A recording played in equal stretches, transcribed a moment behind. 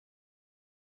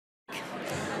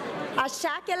À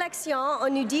chaque élection, on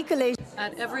nous dit que les...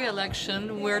 At every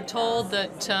election, we're told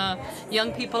that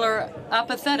young people are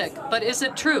apathetic, but is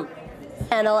it true?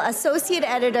 Associate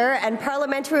Editor and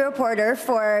Parliamentary Reporter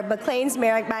for Maclean's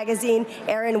Magazine,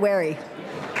 Aaron Wary.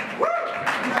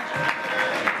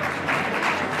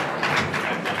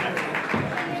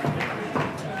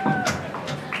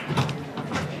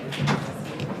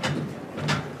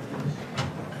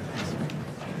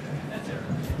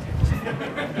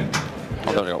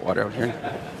 Although I got water out here.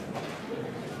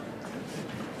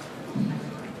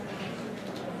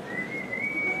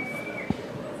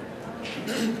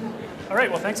 All right,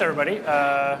 well, thanks, everybody.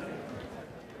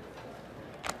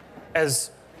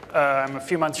 As I'm a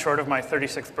few months short of my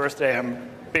 36th birthday, I'm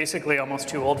basically almost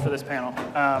too old for this panel.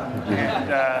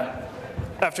 And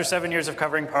after 7 years of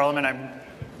covering Parliament, I'm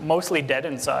mostly dead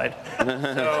inside. So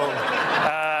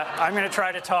I'm going to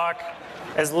try to talk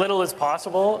as little as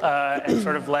possible and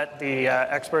sort of let the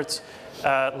experts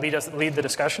lead the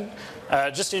discussion.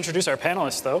 Just to introduce our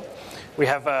panelists, though, we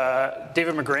have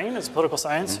David McGrain, is a political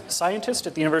science scientist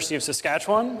at the University of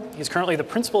Saskatchewan. He's currently the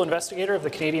principal investigator of the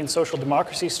Canadian Social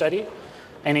Democracy Study,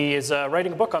 and he is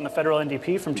writing a book on the federal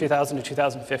NDP from 2000 to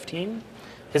 2015.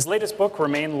 His latest book,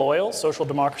 Remain Loyal, Social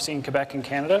Democracy in Quebec and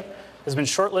Canada, has been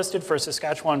shortlisted for a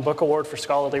Saskatchewan Book Award for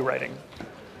scholarly writing.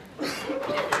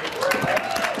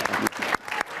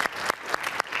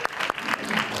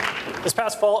 This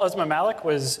past fall, Ausma Malik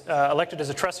was elected as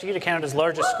a trustee to Canada's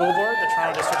largest school board, the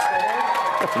Toronto District School Board.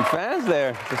 Got some fans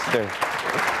there, sister.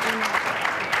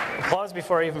 Applause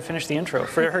before I even finish the intro.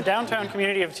 For her downtown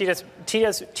community of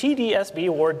TDSB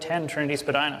Ward 10, Trinity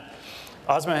Spadina.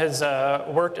 Ausma has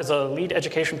worked as a lead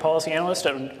education policy analyst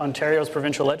at Ontario's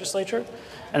provincial legislature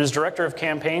and is director of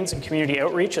campaigns and community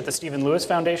outreach at the Stephen Lewis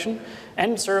Foundation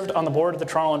and served on the board of the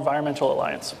Toronto Environmental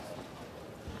Alliance.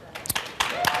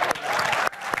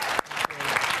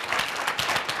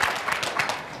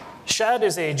 Shad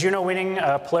is a Juno-winning,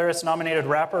 Polaris-nominated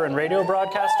rapper and radio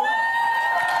broadcaster.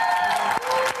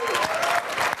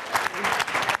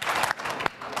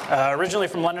 Originally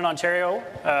from London, Ontario.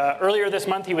 Earlier this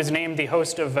month, he was named the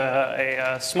host of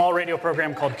a small radio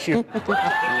program called Q.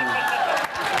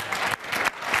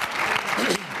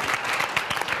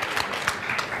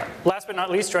 Last but not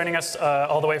least, joining us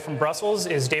all the way from Brussels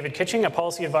is David Kitching, a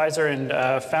policy advisor and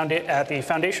at the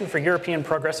Foundation for European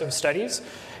Progressive Studies,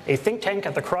 a think tank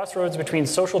at the crossroads between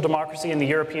social democracy and the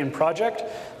European project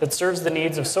that serves the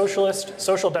needs of socialist,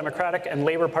 social democratic, and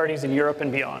Labour parties in Europe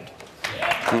and beyond.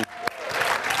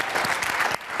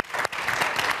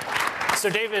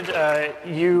 So David,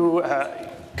 you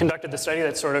conducted the study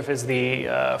that sort of is the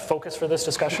focus for this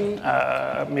discussion.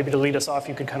 Maybe to lead us off,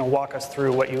 you could kind of walk us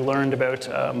through what you learned about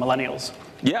millennials.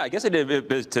 Yeah, I guess I did a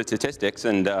bit of statistics,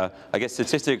 and I guess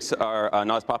statistics are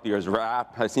not as popular as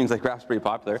rap. It seems like rap's pretty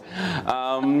popular.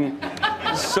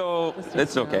 So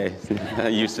it's okay.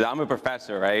 I'm a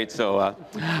professor, right? So,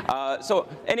 so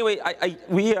anyway, I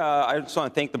just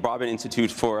want to thank the Broadbent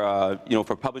Institute for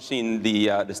for publishing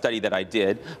the study that I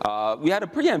did. We had a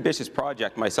pretty ambitious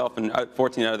project, myself and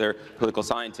 14 other political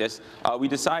scientists. We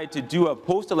decided to do a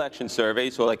post-election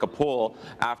survey, so like a poll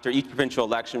after each provincial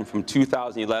election from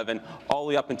 2011 all the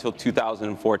way up until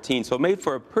 2014. So it made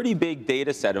for a pretty big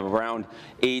data set of around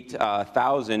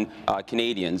 8,000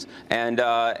 Canadians. And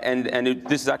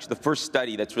this is actually the first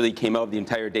study that's really came out of the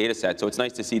entire data set. So it's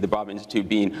nice to see the Broadbent Institute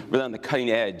being really on the cutting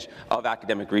edge of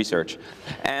academic research.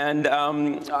 And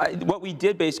what we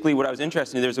did basically, what I was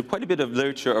interested in, there's quite a bit of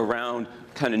literature around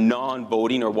kind of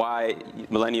non-voting or why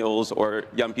millennials or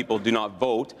young people do not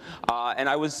vote. And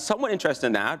I was somewhat interested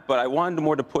in that, but I wanted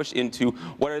more to push into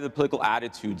what are the political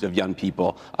attitudes of young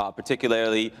people,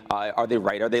 particularly are they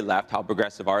right, are they left, how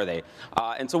progressive are they?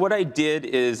 And so what I did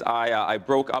is I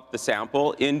broke up the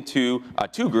sample into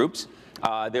two groups.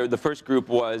 The first group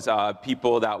was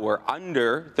people that were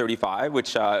under 35,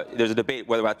 which there's a debate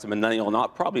whether that's a millennial or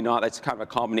not. Probably not. That's kind of a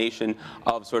combination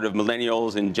of sort of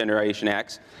millennials and Generation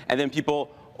X. And then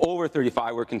people over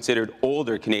 35 were considered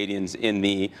older Canadians in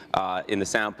the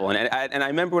sample. And I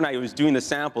remember when I was doing the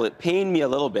sample, it pained me a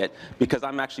little bit because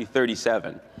I'm actually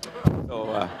 37.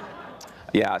 So.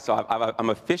 Yeah, so I'm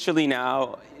officially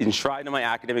now enshrined in my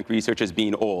academic research as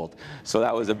being old. So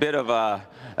that was a bit of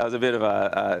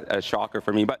a shocker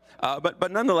for me.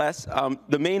 But nonetheless,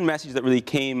 the main message that really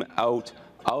came out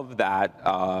of that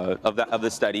of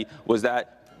the study was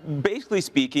that, basically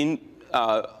speaking,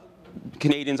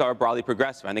 Canadians are broadly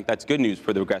progressive. I think that's good news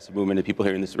for the progressive movement and people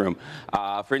here in this room.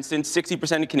 For instance,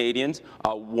 60% of Canadians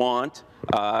want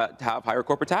to have higher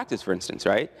corporate taxes, for instance,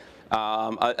 right?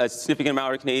 A significant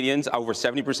amount of Canadians, over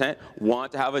 70%,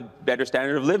 want to have a better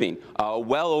standard of living.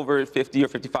 Well over 50 or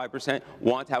 55%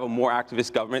 want to have a more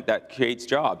activist government that creates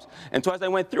jobs. And so as I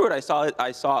went through it,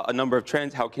 I saw a number of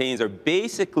trends, how Canadians are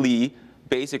basically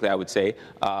I would say,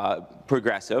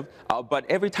 progressive. But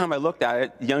every time I looked at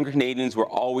it, younger Canadians were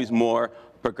always more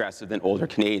progressive than older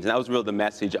Canadians. And that was really the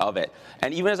message of it.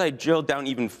 And even as I drilled down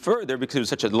even further, because it was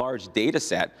such a large data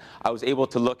set, I was able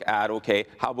to look at, okay,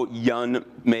 how about young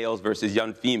males versus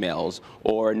young females,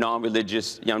 or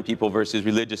non-religious young people versus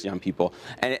religious young people?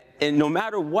 And no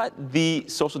matter what the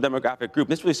social demographic group,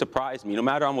 this really surprised me, no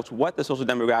matter almost what the social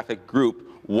demographic group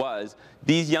was,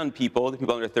 these young people, the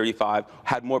people under 35,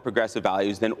 had more progressive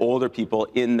values than older people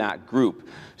in that group.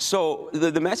 So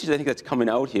the message I think that's coming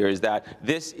out here is that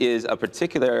this is a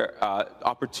particular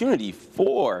opportunity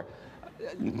for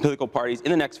political parties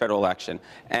in the next federal election.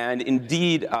 And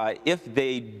indeed, if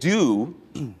they do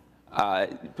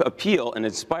appeal and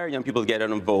inspire young people to get out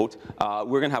and vote,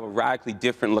 we're going to have a radically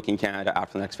different looking Canada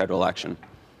after the next federal election.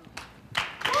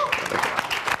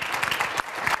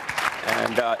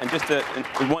 And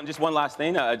just one last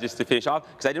thing, just to finish off,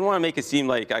 because I didn't want to make it seem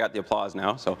like I got the applause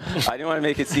now, so I didn't want to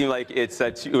make it seem like it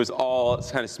was all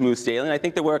kind of smooth sailing. I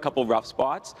think there were a couple of rough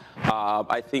spots.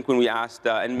 I think when we asked,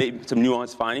 and maybe some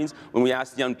nuanced findings, when we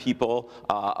asked young people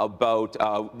about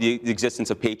the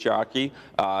existence of patriarchy,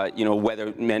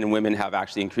 whether men and women have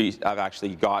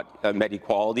actually got met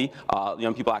equality,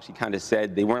 young people actually kind of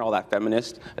said they weren't all that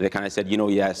feminist. They kind of said,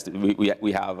 yes,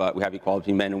 we have equality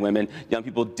between men and women. Young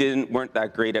people weren't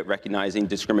that great at recognizing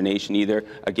discrimination either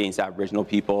against Aboriginal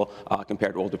people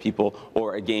compared to older people,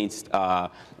 or against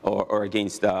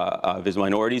visible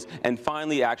minorities. And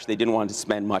finally, actually, they didn't want to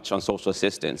spend much on social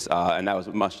assistance, and that was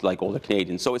much like older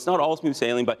Canadians. So it's not all smooth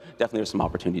sailing, but definitely there's some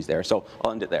opportunities there. So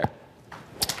I'll end it there.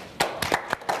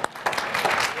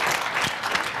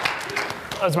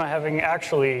 Ausma, having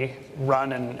actually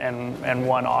run and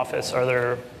won office, are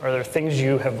there things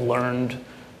you have learned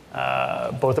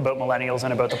both about millennials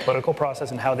and about the political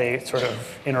process and how they sort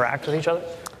of interact with each other?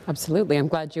 Absolutely. I'm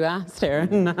glad you asked,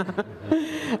 Aaron.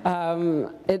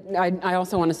 I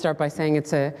also want to start by saying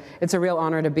it's a real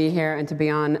honor to be here and to be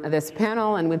on this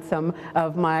panel and with some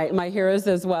of my heroes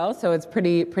as well. So it's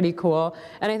pretty cool.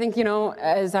 And I think,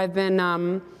 as I've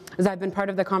been part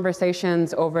of the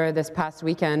conversations over this past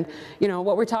weekend,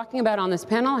 what we're talking about on this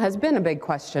panel has been a big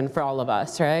question for all of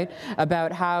us, right?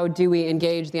 About how do we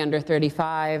engage the under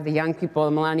 35, the young people,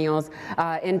 the millennials,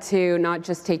 into not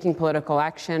just taking political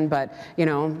action, but,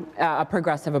 a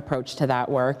progressive approach to that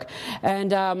work.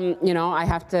 And, I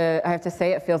have to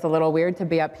say it feels a little weird to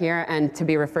be up here and to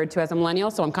be referred to as a millennial,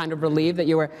 so I'm kind of relieved that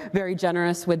you were very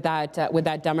generous with that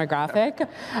demographic.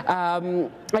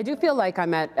 I do feel like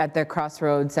I'm at the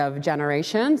crossroads of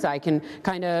generations. I can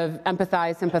kind of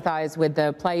sympathize with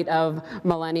the plight of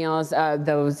millennials.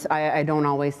 I don't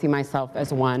always see myself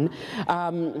as one.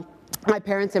 My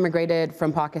parents immigrated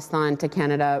from Pakistan to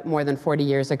Canada more than 40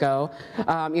 years ago.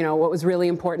 What was really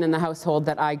important in the household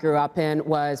that I grew up in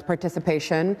was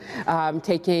participation,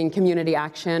 taking community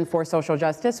action for social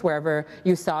justice wherever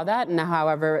you saw that, and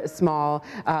however small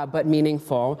but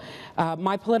meaningful.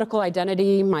 My political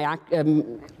identity,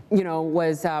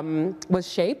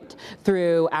 was shaped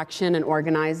through action and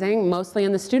organizing, mostly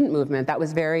in the student movement. That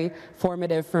was very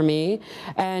formative for me.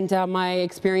 And my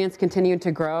experience continued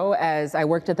to grow as I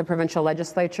worked at the provincial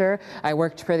legislature. I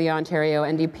worked for the Ontario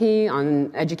NDP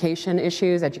on education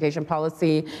issues, education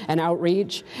policy and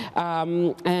outreach.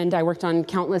 And I worked on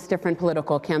countless different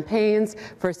political campaigns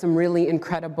for some really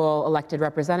incredible elected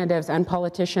representatives and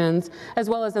politicians, as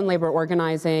well as in labor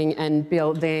organizing and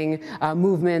building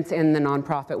movements in the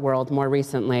nonprofit world more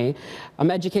recently.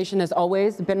 Education has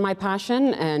always been my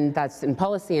passion, and that's in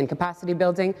policy and capacity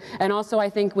building. And also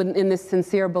I think in this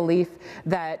sincere belief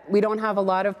that we don't have a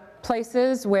lot of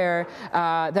places where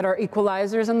that are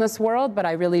equalizers in this world, but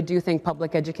I really do think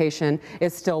public education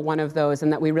is still one of those,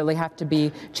 and that we really have to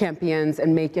be champions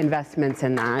and make investments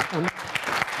in that.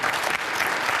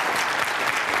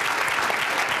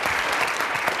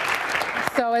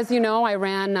 So as you know, I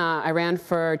ran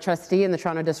for trustee in the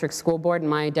Toronto District School Board in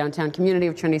my downtown community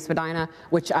of Trinity Spadina,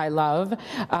 which I love.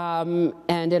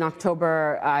 And in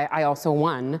October, I also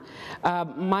won.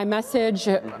 My message,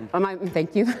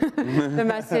 thank you. The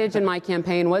message in my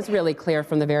campaign was really clear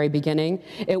from the very beginning.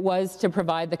 It was to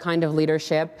provide the kind of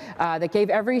leadership that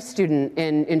gave every student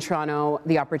in Toronto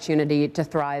the opportunity to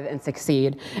thrive and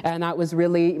succeed. And that was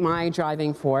really my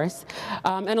driving force.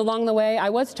 And along the way,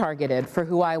 I was targeted for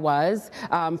who I was,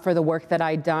 for the work that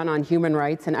I'd done on human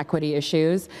rights and equity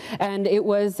issues. And it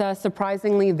was a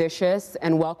surprisingly vicious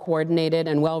and well-coordinated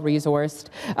and well-resourced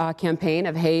campaign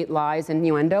of hate, lies,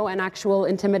 innuendo, and actual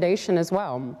intimidation as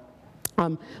well.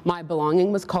 My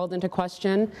belonging was called into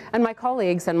question, and my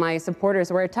colleagues and my supporters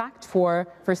were attacked for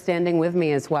standing with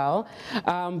me as well.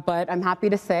 But I'm happy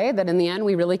to say that in the end,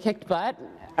 we really kicked butt,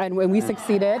 and we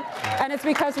succeeded, and it's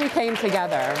because we came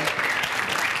together.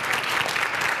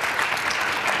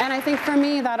 And I think for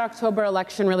me, that October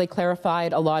election really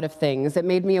clarified a lot of things. It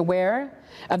made me aware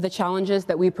of the challenges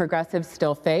that we progressives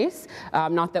still face.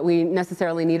 Not that we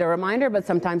necessarily need a reminder, but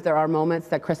sometimes there are moments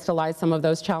that crystallize some of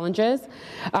those challenges.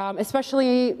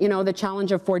 Especially, the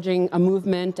challenge of forging a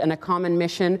movement and a common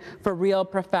mission for real,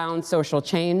 profound social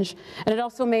change. And it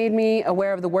also made me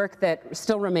aware of the work that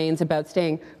still remains about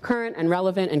staying current and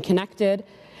relevant and connected.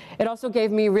 It also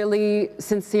gave me really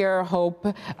sincere hope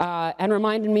and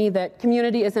reminded me that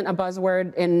community isn't a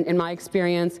buzzword in my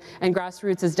experience, and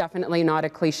grassroots is definitely not a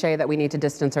cliche that we need to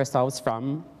distance ourselves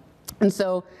from. And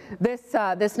so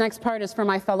this next part is for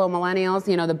my fellow millennials,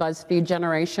 the BuzzFeed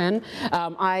generation.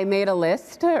 I made a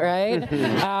list, right?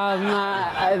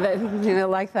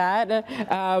 Like that.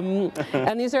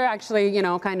 And these are actually,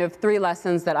 kind of 3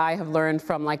 lessons that I have learned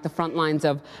from like the front lines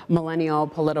of millennial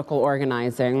political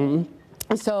organizing.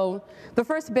 So the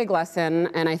first big lesson,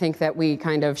 and I think that we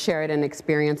kind of share it in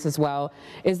experience as well,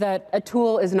 is that a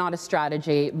tool is not a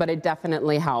strategy, but it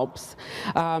definitely helps.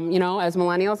 As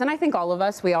millennials, and I think all of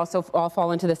us, we also all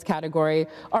fall into this category,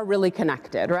 are really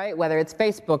connected, right? Whether it's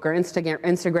Facebook or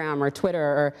Instagram or Twitter,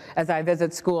 or as I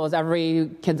visit schools,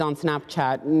 every kid's on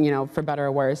Snapchat, for better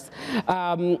or worse.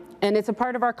 And it's a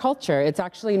part of our culture. It's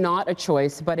actually not a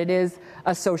choice, but it is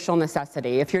a social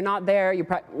necessity. If you're not there,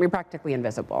 you're practically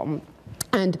invisible.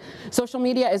 And social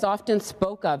media is often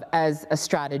spoke of as a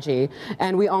strategy,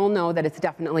 and we all know that it's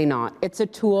definitely not. It's a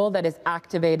tool that is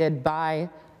activated by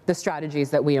the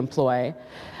strategies that we employ.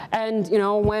 And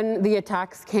when the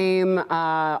attacks came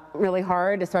really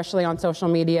hard, especially on social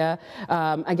media,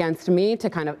 against me to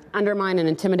kind of undermine and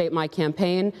intimidate my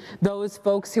campaign, those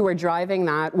folks who were driving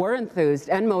that were enthused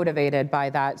and motivated by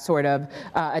that sort of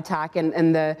attack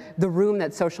and the room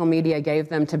that social media gave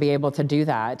them to be able to do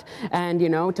that, and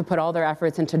to put all their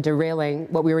efforts into derailing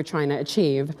what we were trying to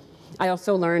achieve. I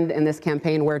also learned in this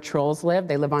campaign where trolls live.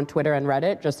 They live on Twitter and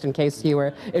Reddit, just in case you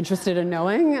were interested in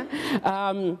knowing.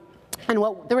 And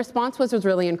what the response was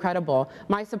really incredible.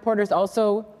 My supporters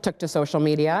also took to social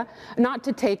media, not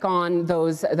to take on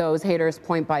those haters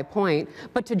point by point,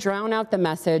 but to drown out the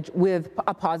message with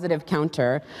a positive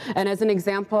counter. And as an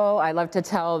example, I love to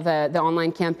tell the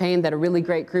online campaign that a really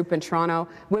great group in Toronto,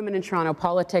 Women in Toronto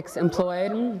Politics,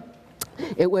 employed.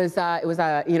 It was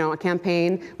a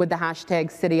campaign with the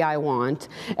hashtag City I Want,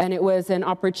 and it was an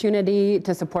opportunity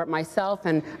to support myself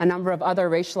and a number of other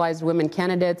racialized women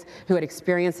candidates who had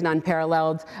experienced an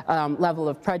unparalleled level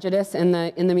of prejudice in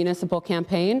the municipal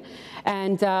campaign,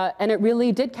 and it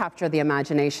really did capture the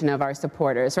imagination of our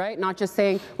supporters, right? Not just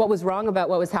saying what was wrong about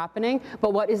what was happening,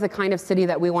 but what is the kind of city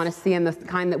that we want to see and the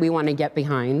kind that we want to get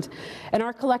behind. And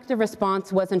our collective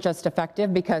response wasn't just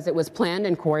effective because it was planned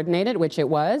and coordinated, which it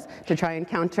was, to try and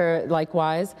counter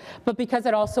likewise, but because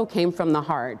it also came from the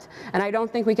heart. And I don't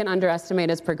think we can underestimate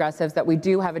as progressives that we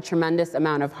do have a tremendous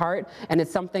amount of heart, and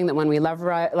it's something that when we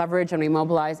leverage and we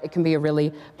mobilize, it can be a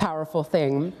really powerful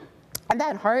thing. And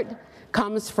that heart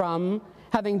comes from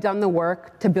having done the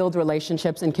work to build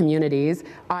relationships in communities,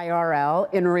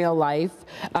 IRL, in real life,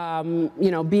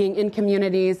 being in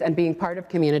communities and being part of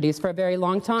communities for a very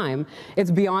long time.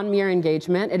 It's beyond mere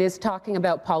engagement. It is talking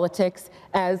about politics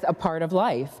as a part of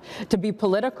life. To be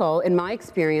political, in my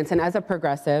experience, and as a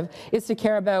progressive, is to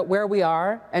care about where we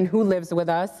are and who lives with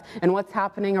us and what's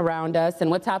happening around us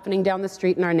and what's happening down the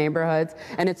street in our neighborhoods.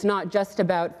 And it's not just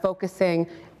about focusing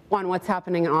on what's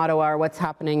happening in Ottawa or what's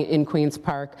happening in Queen's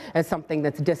Park as something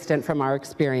that's distant from our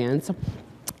experience.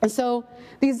 And so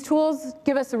these tools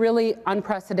give us a really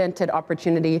unprecedented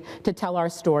opportunity to tell our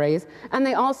stories, and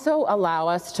they also allow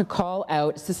us to call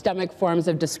out systemic forms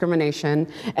of discrimination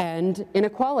and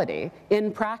inequality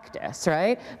in practice,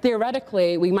 right?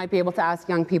 Theoretically, we might be able to ask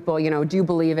young people, do you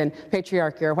believe in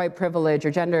patriarchy or white privilege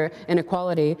or gender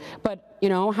inequality? But,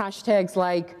 hashtags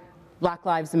like Black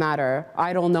Lives Matter,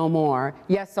 Idle No More,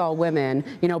 Yes All Women,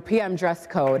 PM dress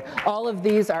code. All of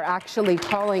these are actually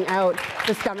calling out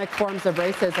systemic forms of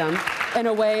racism in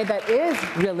a way that is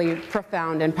really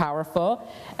profound and powerful,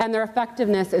 and their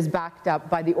effectiveness is backed up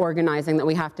by the organizing that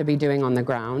we have to be doing on the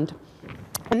ground.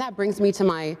 And that brings me to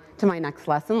my next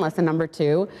lesson, lesson number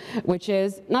 2, which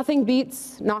is nothing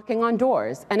beats knocking on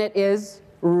doors, and it is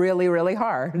really, really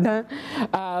hard.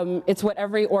 It's what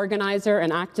every organizer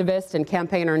and activist and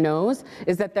campaigner knows,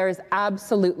 is that there is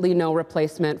absolutely no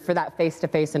replacement for that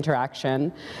face-to-face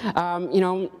interaction.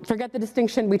 Forget the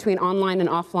distinction between online and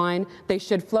offline. They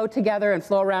should flow together and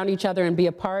flow around each other and be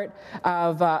a part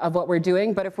of what we're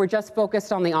doing. But if we're just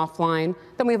focused on the offline,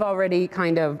 then we've already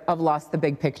kind of lost the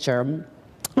big picture.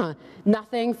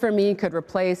 Nothing for me could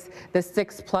replace the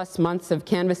 6+ months of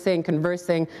canvassing,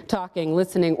 conversing, talking,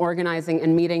 listening, organizing,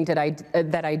 and meeting that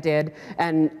I did,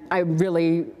 and I'm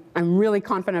really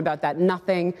confident about that.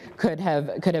 Nothing could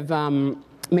have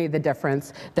made the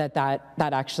difference that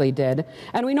actually did.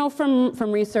 And we know from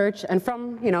research and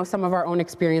from some of our own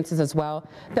experiences as well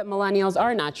that millennials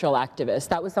are natural activists.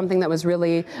 That was something that was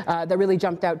really that really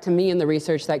jumped out to me in the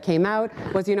research that came out,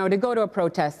 was to go to a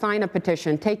protest, sign a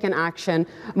petition, take an action.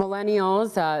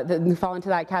 Millennials that fall into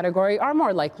that category are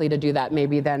more likely to do that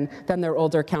maybe than their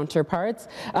older counterparts.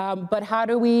 But how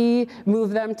do we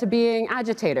move them to being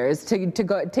agitators, to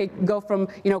go from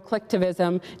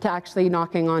collectivism to actually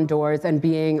knocking on doors and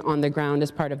being on the ground as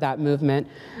part of that movement?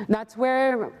 That's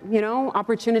where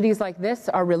opportunities like this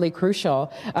are really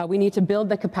crucial. We need to build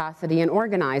the capacity and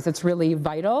organize. It's really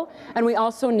vital. And we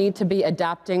also need to be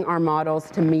adapting our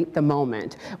models to meet the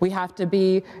moment. We have to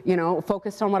be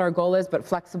focused on what our goal is, but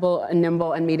flexible and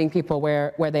nimble and meeting people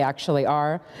where they actually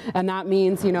are. And that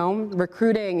means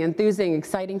recruiting, enthusing,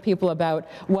 exciting people about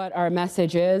what our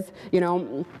message is.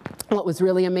 What was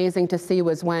really amazing to see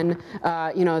was when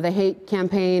the hate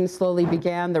campaign slowly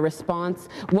began, the response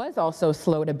was also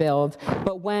slow to build.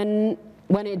 But when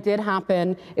it did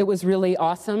happen, it was really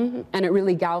awesome, and it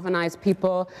really galvanized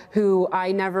people who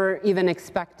I never even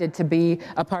expected to be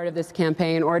a part of this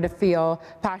campaign or to feel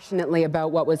passionately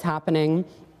about what was happening.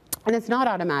 And it's not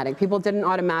automatic. People didn't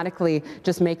automatically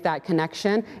just make that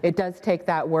connection. It does take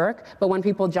that work, but when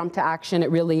people jump to action, it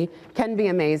really can be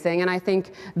amazing. And I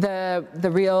think the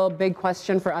real big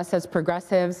question for us as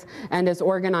progressives and as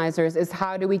organizers is,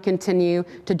 how do we continue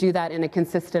to do that in a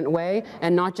consistent way,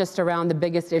 and not just around the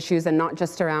biggest issues and not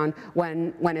just around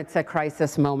when it's a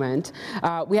crisis moment.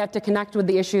 We have to connect with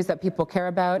the issues that people care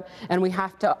about, and we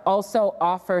have to also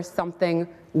offer something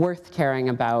worth caring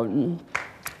about.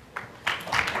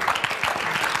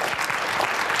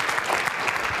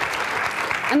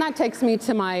 And that takes me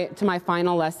to my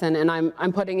final lesson, and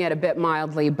I'm putting it a bit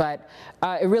mildly, but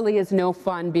it really is no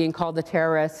fun being called a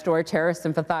terrorist or a terrorist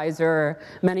sympathizer or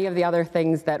many of the other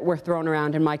things that were thrown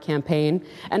around in my campaign.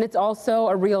 And it's also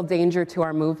a real danger to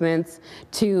our movements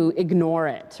to ignore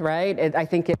it, right? I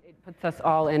think it puts us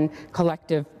all in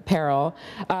collective peril.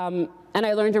 And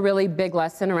I learned a really big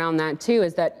lesson around that too,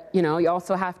 is that you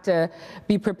also have to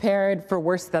be prepared for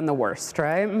worse than the worst,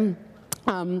 right?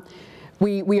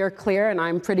 We are clear, and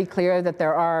I'm pretty clear, that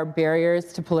there are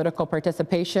barriers to political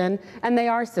participation, and they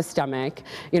are systemic.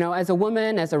 As a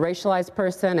woman, as a racialized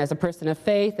person, as a person of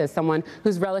faith, as someone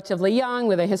who's relatively young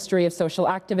with a history of social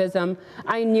activism,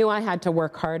 I knew I had to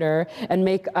work harder and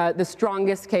make the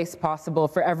strongest case possible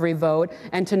for every vote,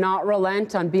 and to not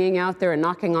relent on being out there and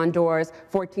knocking on doors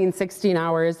 14, 16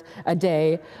 hours a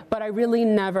day. But I really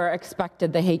never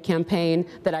expected the hate campaign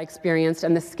that I experienced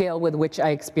and the scale with which I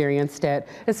experienced it,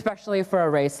 especially for a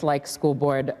race like school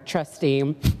board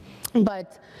trustee.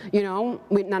 But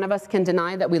none of us can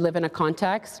deny that we live in a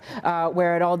context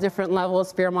where at all different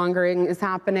levels fear-mongering is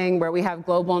happening, where we have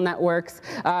global networks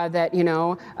that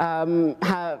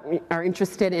are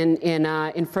interested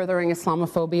in furthering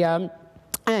Islamophobia.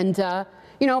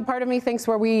 And part of me thinks,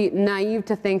 were we naive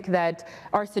to think that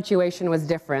our situation was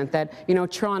different, that,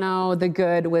 Toronto, the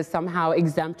good, was somehow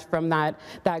exempt from that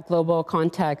global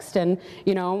context? And,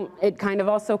 it kind of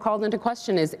also called into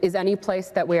question, is any place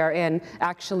that we are in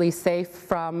actually safe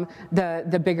from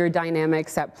the bigger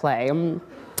dynamics at play?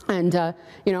 And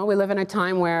you know, we live in a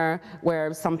time where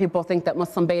some people think that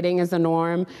Muslim baiting is the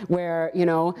norm, where, you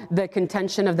know, the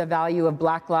contention of the value of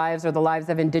Black lives or the lives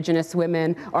of Indigenous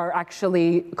women are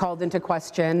actually called into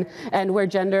question, and where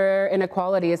gender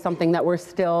inequality is something that we're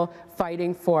still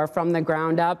fighting for from the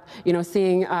ground up. You know,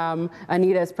 seeing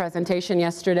Anita's presentation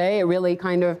yesterday, it really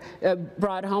kind of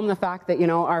brought home the fact that, you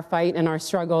know, our fight and our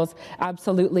struggles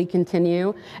absolutely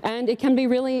continue. And it can be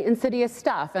really insidious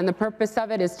stuff. And the purpose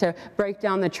of it is to break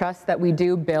down the trust that we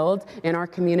do build in our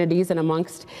communities and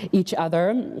amongst each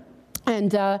other.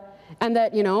 And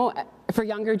that, you know, for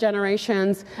younger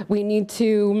generations, we need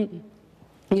to,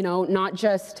 you know, not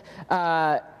just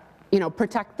you know,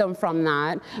 protect them from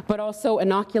that, but also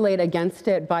inoculate against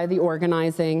it by the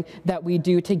organizing that we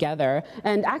do together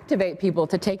and activate people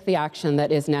to take the action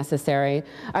that is necessary.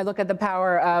 I look at the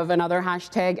power of another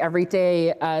hashtag,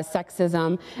 everyday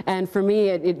sexism, and for me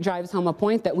it drives home a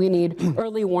point that we need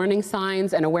early warning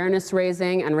signs and awareness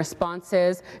raising and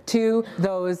responses to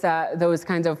those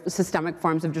kinds of systemic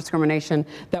forms of discrimination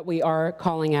that we are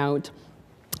calling out.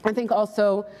 I think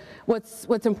also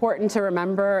what's important to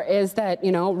remember is that,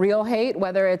 you know, real hate,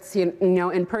 whether it's, you know,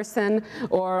 in person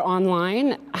or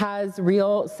online, has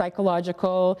real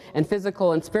psychological and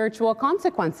physical and spiritual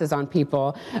consequences on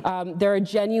people. There are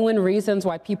genuine reasons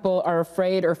why people are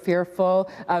afraid or fearful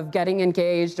of getting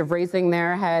engaged, of raising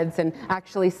their heads and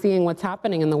actually seeing what's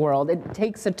happening in the world. It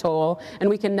takes a toll, and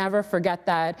we can never forget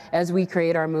that as we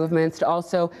create our movements, to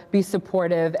also be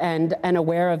supportive and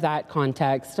aware of that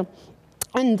context.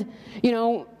 And, you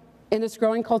know, in this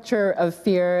growing culture of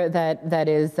fear that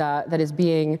is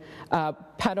being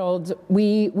peddled,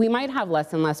 we might have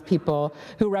less and less people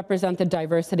who represent the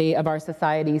diversity of our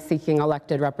society seeking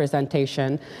elected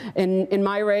representation. In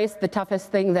my race, the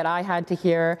toughest thing that I had to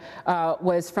hear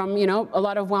was from, you know, a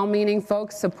lot of well-meaning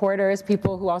folks, supporters,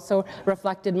 people who also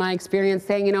reflected my experience,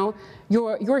 saying, you know,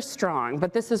 you're strong,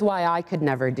 but this is why I could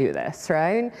never do this,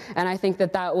 right? And I think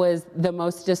that was the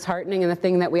most disheartening, and the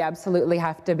thing that we absolutely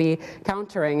have to be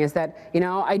countering is that, you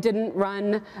know, I didn't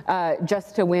run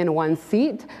just to win one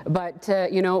seat, but to,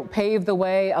 you know, pave the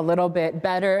way a little bit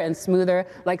better and smoother,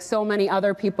 like so many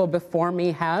other people before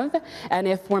me have. And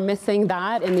if we're missing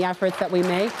that in the efforts that we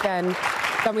make, then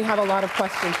we have a lot of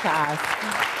questions to ask.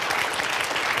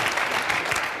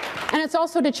 And it's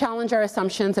also to challenge our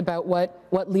assumptions about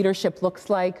what leadership looks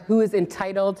like, who is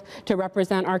entitled to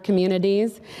represent our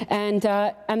communities, and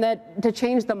that to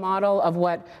change the model of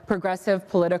what progressive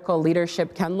political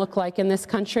leadership can look like in this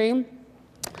country.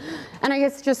 And I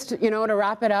guess just, you know, to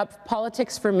wrap it up,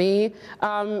 politics for me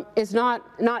is not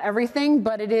everything,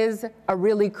 but it is a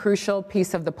really crucial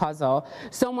piece of the puzzle.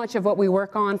 So much of what we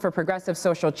work on for progressive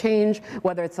social change,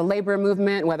 whether it's a labor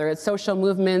movement, whether it's social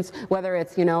movements, whether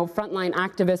it's, you know, frontline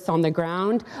activists on the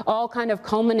ground, all kind of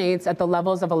culminates at the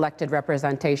levels of elected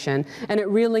representation. And it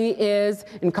really is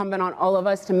incumbent on all of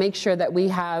us to make sure that we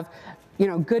have, you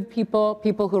know, good people,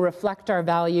 people who reflect our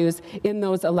values in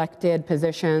those elected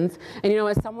positions. And, you know,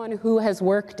 as someone who has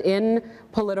worked in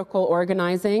political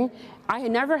organizing, I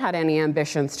had never had any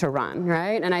ambitions to run,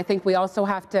 right? And I think we also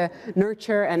have to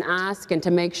nurture and ask and to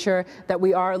make sure that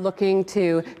we are looking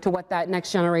to what that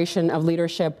next generation of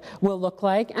leadership will look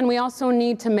like. And we also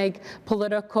need to make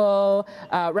political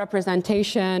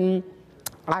representation,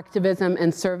 activism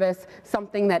and service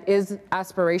something that is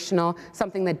aspirational,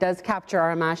 something that does capture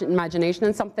our imagination,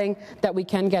 and something that we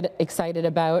can get excited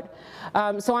about.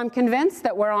 So I'm convinced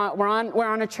that we're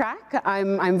on a track.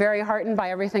 I'm very heartened by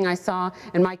everything I saw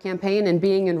in my campaign and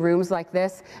being in rooms like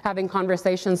this, having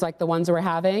conversations like the ones we're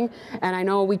having. And I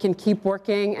know we can keep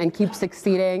working and keep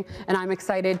succeeding. And I'm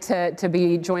excited to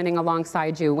be joining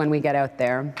alongside you when we get out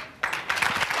there.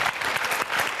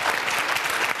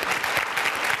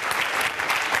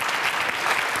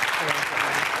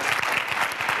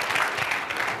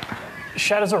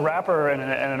 Shad, as a rapper and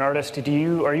an artist,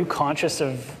 are you conscious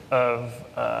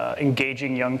of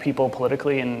engaging young people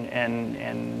politically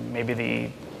and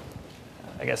maybe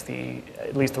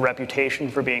at least the reputation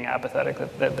for being apathetic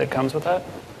that comes with that?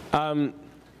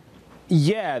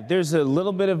 Yeah, there's a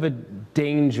little bit of a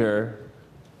danger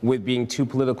with being too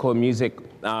political in music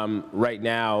right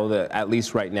now, at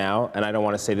least right now, and I don't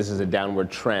want to say this is a downward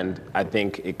trend. I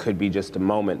think it could be just a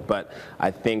moment, but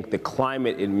I think the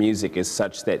climate in music is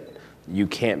such that you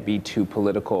can't be too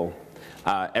political.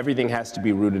 Everything has to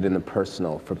be rooted in the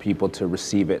personal for people to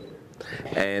receive it.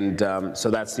 And so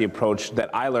that's the approach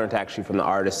that I learned actually from the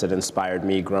artists that inspired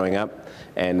me growing up.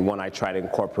 And one I try to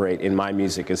incorporate in my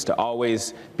music is to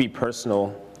always be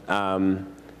personal.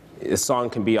 A song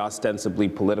can be ostensibly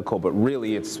political, but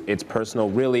really it's personal.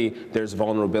 Really, there's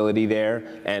vulnerability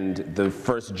there, and the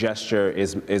first gesture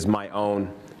is my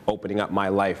own. opening up my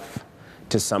life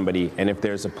to somebody, and if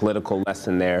there's a political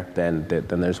lesson there, then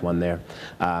there's one there.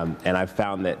 And I've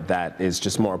found that that is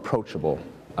just more approachable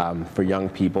for young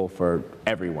people, for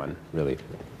everyone, really.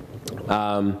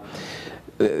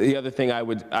 The other thing I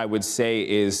would say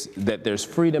is that there's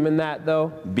freedom in that,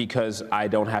 though, because I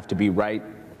don't have to be right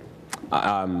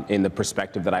in the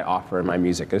perspective that I offer in my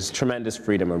music. There's tremendous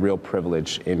freedom, a real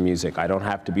privilege in music. I don't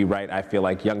have to be right. I feel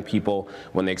like young people,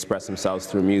 when they express themselves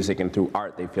through music and through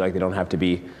art, they feel like they don't have to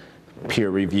be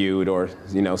peer-reviewed or,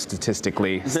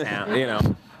 statistically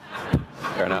sound,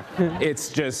 Fair enough. It's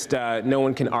just no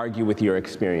one can argue with your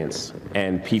experience,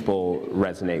 and people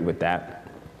resonate with that.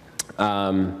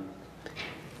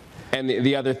 And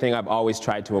the other thing I've always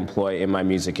tried to employ in my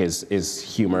music is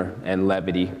humor and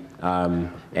levity,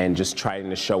 and just trying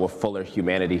to show a fuller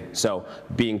humanity. So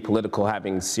being political,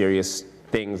 having serious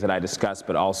things that I discuss,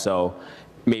 but also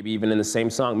maybe even in the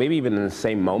same song, maybe even in the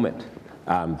same moment,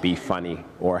 be funny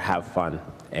or have fun,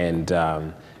 and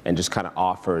just kind of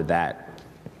offer that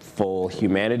full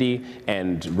humanity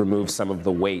and remove some of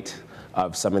the weight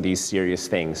of some of these serious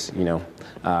things,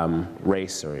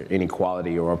 race or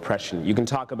inequality or oppression. You can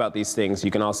talk about these things.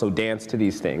 You can also dance to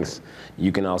these things.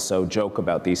 You can also joke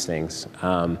about these things.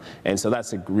 And so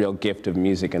that's a real gift of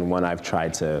music, and one I've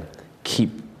tried to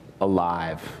keep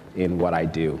alive in what I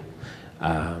do.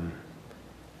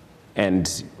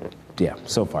 And yeah,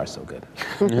 so far so good.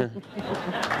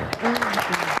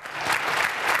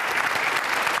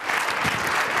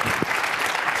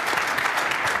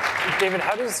 David,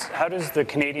 how does the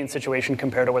Canadian situation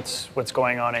compare to what's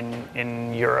going on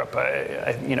in Europe?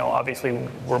 Obviously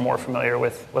we're more familiar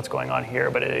with what's going on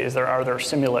here, but are there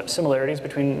similarities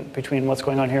between what's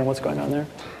going on here and what's going on there?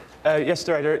 Yes,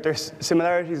 there are. There's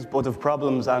similarities both of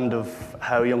problems and of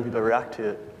how young people react to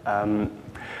it.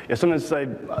 Sometimes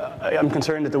I'm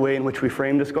concerned at the way in which we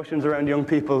frame discussions around young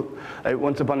people.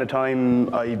 Once upon a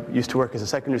time, I used to work as a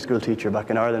secondary school teacher back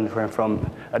in Ireland, where I'm from.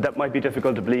 That might be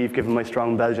difficult to believe given my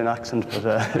strong Belgian accent, but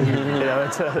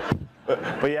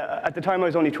but yeah, at the time I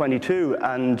was only 22,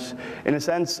 and in a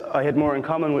sense, I had more in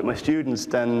common with my students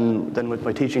than with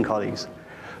my teaching colleagues.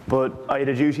 But I had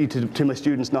a duty to my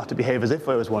students not to behave as if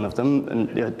I was one of them,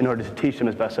 and in order to teach them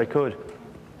as best I could.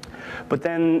 But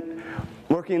then,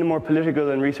 working in a more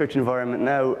political and research environment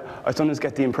now, I sometimes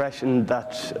get the impression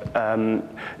that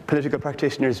political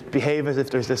practitioners behave as if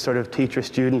there's this sort of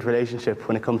teacher-student relationship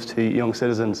when it comes to young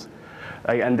citizens.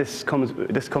 And this comes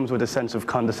with a sense of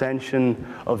condescension,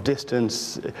 of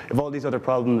distance, of all these other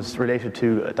problems related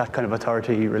to that kind of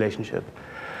authority relationship.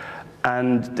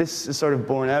 And this is sort of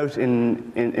borne out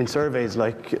in surveys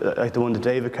like the one that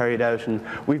David carried out, and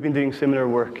we've been doing similar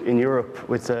work in Europe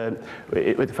with the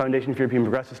Foundation for European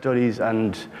Progressive Studies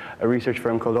and a research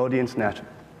firm called AudienceNet.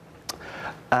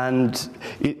 And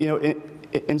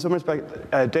in some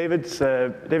respect, David's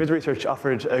research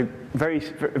offered a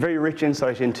very rich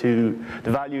insight into the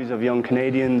values of young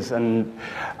Canadians, and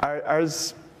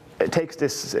ours takes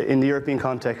this in the European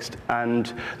context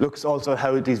and looks also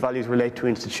how these values relate to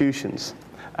institutions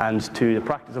and to the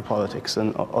practice of politics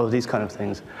and all of these kind of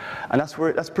things. And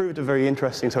that's proved a very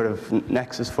interesting sort of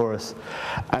nexus for us.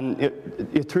 And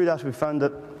through that we found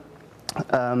that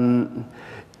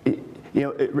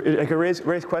it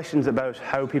raised questions about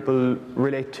how people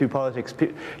relate to politics.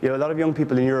 A lot of young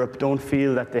people in Europe don't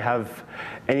feel that they have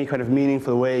any kind of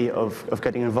meaningful way of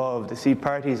getting involved. They see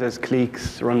parties as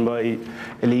cliques run by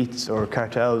elites or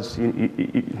cartels.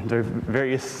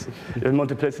 There's a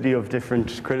multiplicity of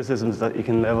different criticisms that you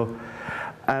can level.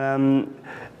 Our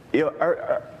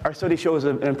study shows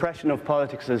an impression of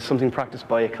politics as something practiced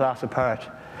by a class apart.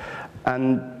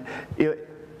 And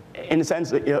in a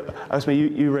sense, Ausma,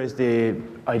 you raised the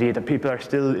idea that people are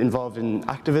still involved in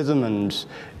activism, and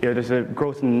there's a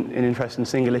growth in interest in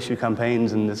single-issue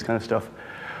campaigns and this kind of stuff.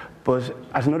 But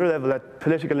at another level, at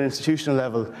political and institutional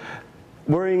level,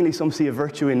 worryingly, some see a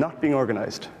virtue in not being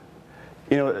organized.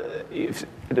 A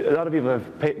lot of people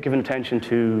have given attention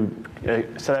to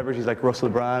celebrities like Russell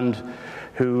Brand,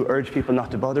 who urge people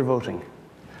not to bother voting,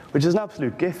 which is an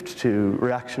absolute gift to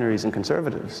reactionaries and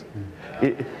conservatives.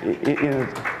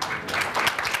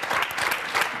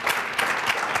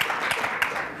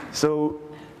 So,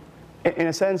 in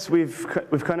a sense, we've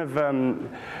kind of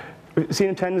seen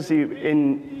a tendency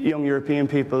in young European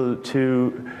people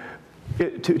to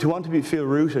want to feel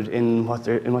rooted in what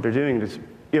they're doing. There's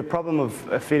a problem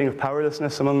of a feeling of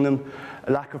powerlessness among them,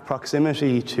 a lack of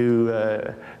proximity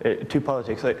to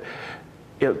politics.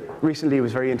 Recently, it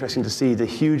was very interesting to see the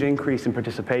huge increase in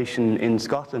participation in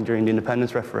Scotland during the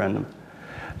independence referendum.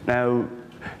 Now,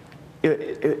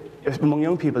 among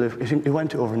young people, it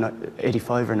went to over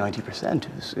 85 or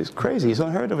 90%. It's crazy. It's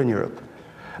unheard of in Europe.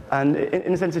 And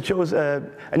in a sense, it shows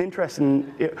an interest in,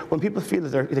 when people feel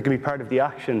that they can be part of the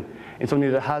action in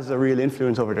something that has a real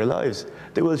influence over their lives,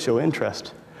 they will show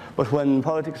interest. But when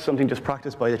politics is something just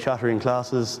practiced by the chattering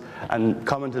classes and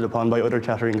commented upon by other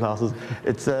chattering classes,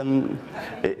 it's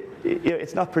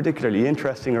not particularly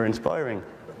interesting or inspiring.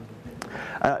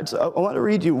 So I want to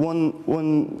read you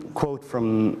one quote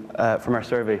from our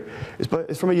survey.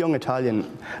 It's from a young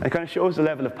Italian, and it kind of shows the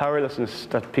level of powerlessness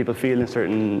that people feel in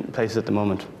certain places at the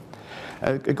moment.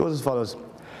 It goes as follows.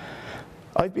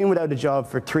 I've been without a job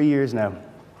for 3 years now,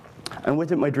 and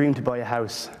with it my dream to buy a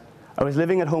house. I was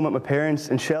living at home with my parents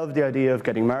and shelved the idea of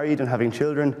getting married and having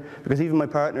children because even my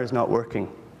partner is not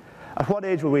working. At what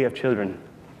age will we have children?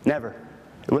 Never.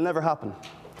 It will never happen.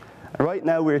 And right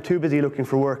now we're too busy looking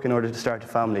for work in order to start a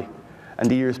family, and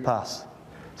the years pass.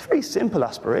 It's a very simple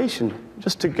aspiration,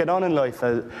 just to get on in life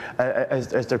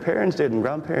as their parents did and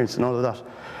grandparents and all of that.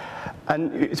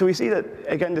 And so we see that,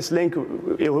 again, this link,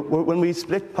 when we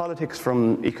split politics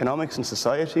from economics and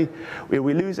society,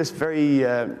 we lose this very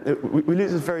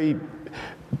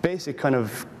basic kind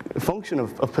of function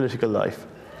of political life.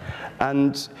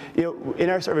 And in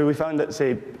our survey, we found that,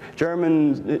 say,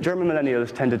 German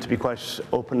millennials tended to be quite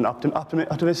open and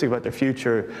optimistic about their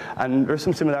future, and there's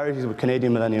some similarities with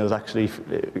Canadian millennials, actually,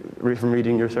 from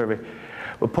reading your survey.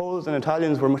 But Poles and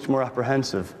Italians were much more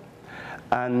apprehensive.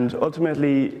 And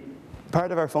ultimately,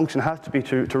 part of our function has to be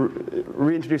to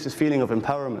reintroduce this feeling of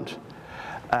empowerment.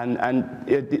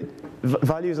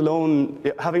 Values alone,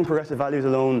 having progressive values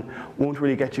alone won't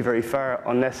really get you very far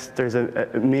unless there's a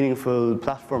meaningful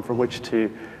platform from which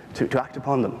to act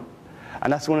upon them.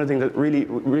 And that's one of the things that really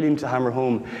need to hammer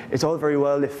home. It's all very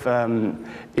well if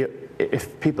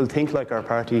people think like our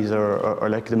parties or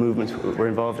like the movements we're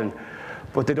involved in,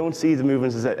 but they don't see the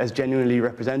movements as genuinely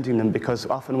representing them, because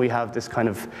often we have this kind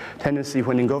of tendency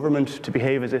when in government to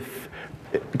behave as if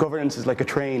governance is like a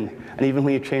train, and even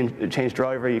when you change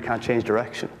driver, you can't change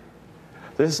direction.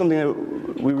 So this is something that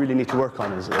we really need to work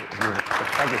on as a movement.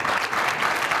 Thank you.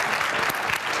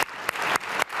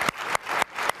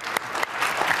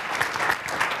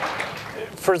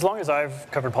 For as long as I've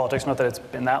covered politics, not that it's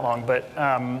been that long, but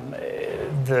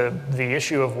the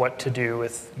issue of what to do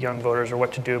with young voters or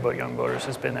what to do about young voters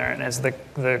has been there. And as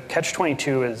the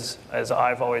catch-22 is, as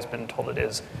I've always been told it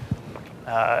is,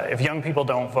 if young people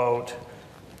don't vote,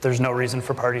 there's no reason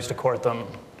for parties to court them.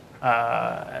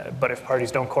 But if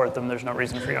parties don't court them, there's no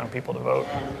reason for young people to vote.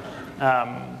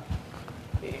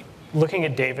 Looking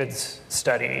at David's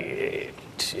study,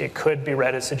 it could be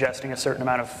read as suggesting a certain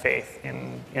amount of faith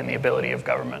in the ability of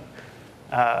government.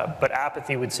 But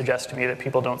apathy would suggest to me that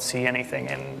people don't see anything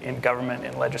in government,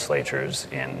 in legislatures,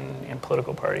 in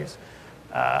political parties.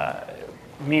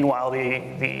 Meanwhile,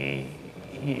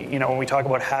 when we talk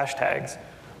about hashtags,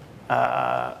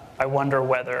 I wonder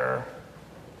whether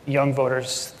young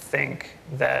voters think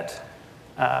that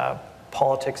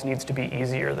politics needs to be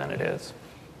easier than it is.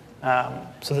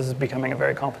 So this is becoming a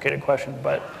very complicated question,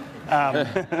 but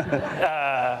that's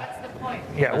the point.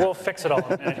 Yeah, we'll fix it all.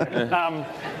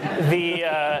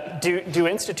 Do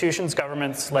institutions,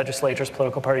 governments, legislatures,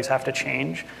 political parties have to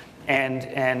change?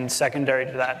 And secondary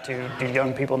to that, do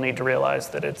young people need to realize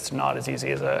that it's not as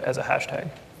easy as a hashtag?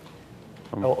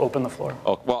 I'll open the floor.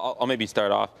 Oh, well, I'll maybe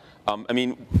start off. I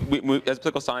mean, as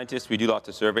political scientists, we do lots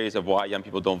of surveys of why young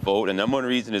people don't vote, and the number one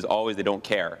reason is always they don't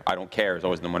care. I don't care is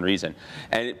always the number one reason.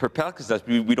 And it perplexes us.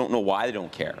 We don't know why they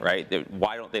don't care, right?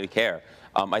 Why don't they care?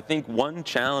 I think one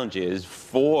challenge is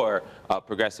for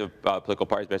progressive political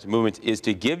parties, progressive movements, is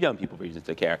to give young people reasons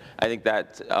to care. I think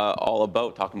that's all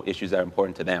about talking about issues that are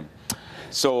important to them.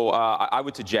 So I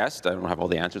would suggest, I don't have all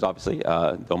the answers, obviously,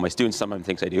 though my students sometimes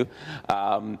think I do,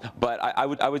 but I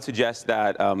would suggest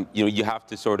that you have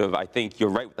to sort of, I think you're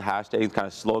right with the hashtag, kind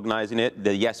of sloganizing it.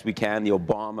 The yes we can, the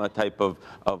Obama type of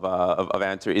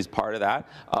answer is part of that.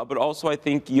 But also I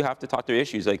think you have to talk to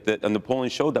issues, like and the polling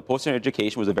showed that post-secondary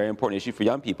education was a very important issue for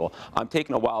young people. I'm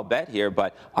taking a wild bet here,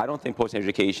 but I don't think post-secondary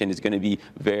education is going to be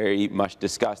very much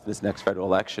discussed in this next federal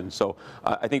election. So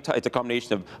I think it's a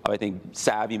combination of I think,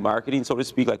 savvy marketing, so to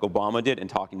speak, like Obama did, and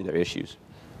talking to their issues.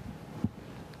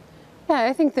 Yeah,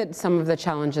 I think that some of the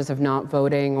challenges of not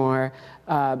voting or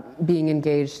being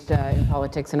engaged in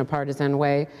politics in a partisan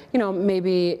way. You know,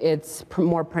 maybe it's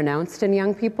more pronounced in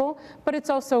young people, but it's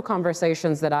also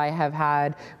conversations that I have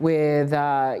had with,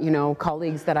 you know,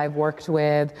 colleagues that I've worked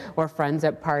with or friends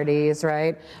at parties,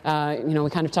 right? You know, we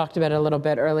kind of talked about it a little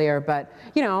bit earlier, but,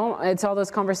 you know, it's all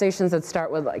those conversations that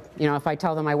start with, like, you know, if I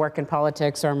tell them I work in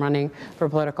politics or I'm running for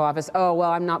political office, oh,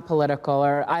 well, I'm not political,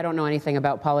 or I don't know anything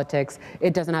about politics.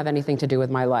 It doesn't have anything to do with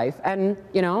my life. And,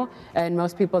 you know, in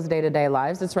most people's day-to-day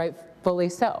lives, it's rightfully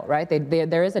so, right?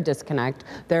 There is a disconnect.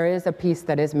 There is a piece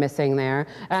that is missing there.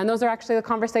 And those are actually the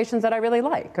conversations that I really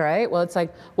like, right? Well, it's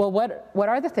like, well, what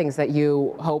are the things that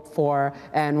you hope for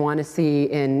and want to see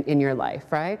in your life,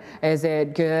 right? Is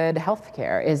it good health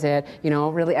care? Is it, you know,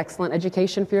 really excellent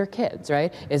education for your kids,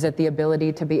 right? Is it the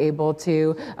ability to be able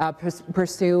to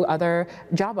pursue other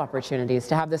job opportunities,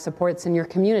 to have the supports in your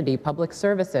community, public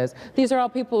services? These are all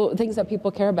things that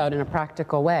people care about in a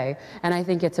practical way. And I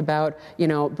think it's about, you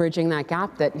know, bridging that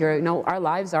gap that you know, our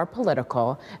lives are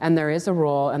political, and there is a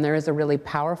role, and there is a really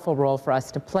powerful role for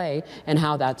us to play in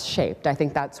how that's shaped. I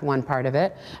think that's one part of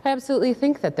it. I absolutely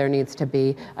think that there needs to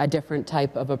be a different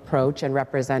type of approach and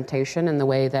representation in the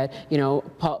way that, you know,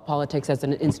 politics as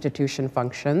an institution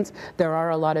functions. There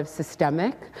are a lot of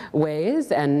systemic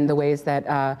ways and the ways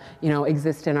that, you know,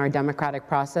 exist in our democratic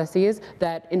processes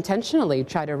that intentionally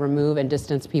try to remove and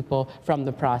distance people from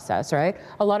the process, right?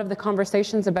 A lot of the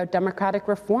conversations about democratic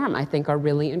reform, I think, are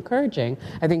really encouraging.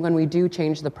 I think when we do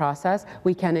change the process,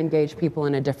 we can engage people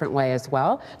in a different way as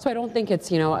well. So I don't think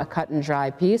it's, you know, a cut and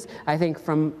dry piece. I think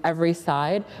from every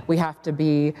side, we have to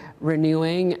be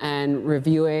renewing and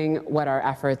reviewing what our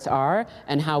efforts are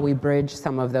and how we bridge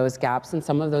some of those gaps. And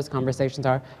some of those conversations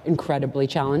are incredibly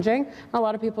challenging. A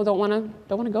lot of people don't want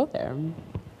to go there.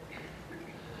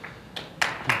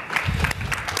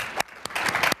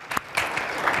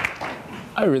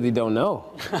 I really don't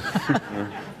know.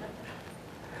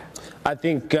 I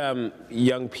think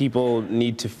young people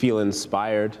need to feel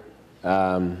inspired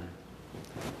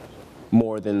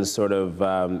more than sort of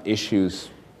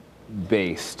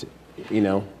issues-based, you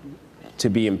know, to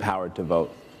be empowered to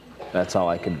vote. That's all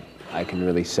I can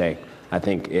really say. I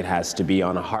think it has to be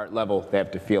on a heart level. They have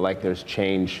to feel like there's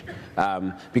change.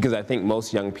 Because I think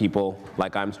most young people,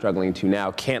 like I'm struggling to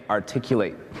now, can't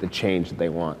articulate the change that they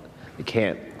want. They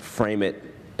can't frame it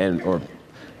or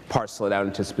parcel it out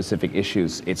into specific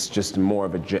issues. It's just more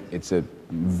of a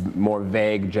more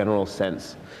vague general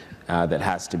sense that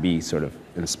has to be sort of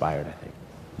inspired, I think.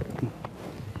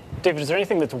 David, is there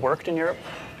anything that's worked in Europe?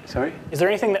 Sorry? Is there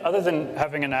anything that, other than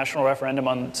having a national referendum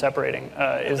on separating,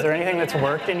 is there anything that's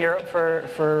worked in Europe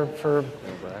for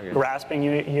grasping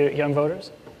young voters?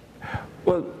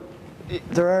 Well,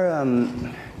 there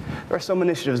are some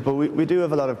initiatives, but we do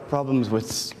have a lot of problems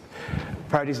with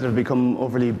parties that have become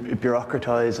overly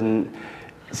bureaucratized. And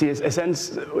see, a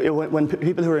sense, when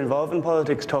people who are involved in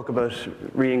politics talk about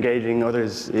re-engaging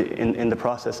others in the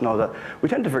process and all that, we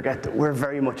tend to forget that we're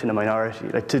very much in a minority.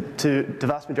 Like to the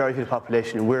vast majority of the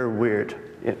population, we're weird.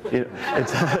 You know,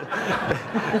 it's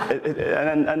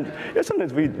and you know,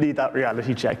 sometimes we need that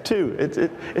reality check too.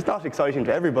 It's not exciting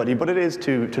to everybody, but it is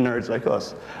to nerds like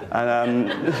us.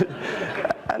 And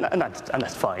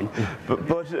that's fine.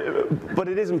 But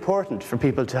it is important for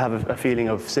people to have a feeling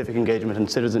of civic engagement and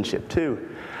citizenship too.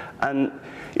 And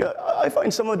you know, I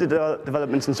find some of the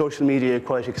developments in social media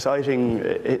quite exciting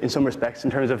in some respects,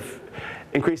 in terms of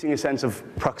increasing a sense of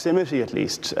proximity, at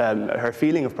least, her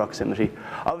feeling of proximity.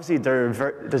 Obviously,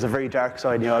 there's a very dark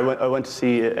side. You know, I went to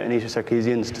see Anita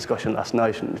Sarkeesian's discussion last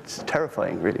night, and it's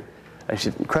terrifying, really. And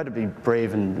she's an incredibly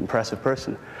brave and impressive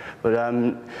person. But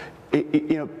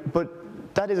you know, but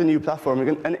that is a new platform,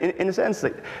 and in a sense,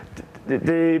 like,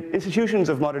 the institutions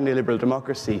of modern neoliberal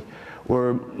democracy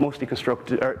were mostly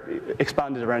constructed or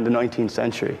expanded around the 19th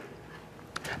century.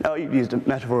 Now, you used a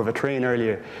metaphor of a train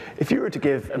earlier. If you were to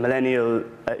give a millennial,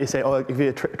 you say, oh, I'll give you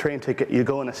a train ticket, you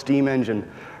go on a steam engine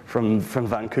from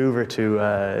Vancouver to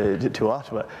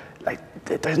Ottawa, like,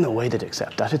 there's no way they'd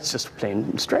accept that. It's just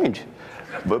plain strange.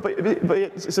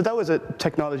 So that was a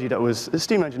technology that was, the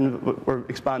steam engine were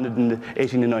expanded in the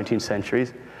 18th and 19th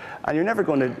centuries, and you're never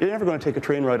going to take a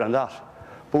train ride on that.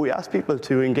 But we asked people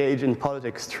to engage in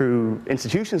politics through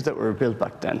institutions that were built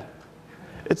back then.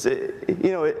 It's,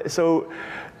 you know, so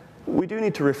we do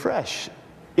need to refresh.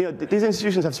 You know, these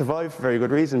institutions have survived for very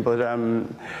good reason, but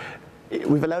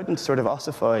we've allowed them to sort of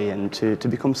ossify and to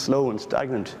become slow and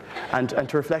stagnant, and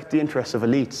to reflect the interests of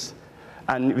elites.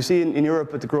 And we see in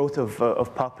Europe, with the growth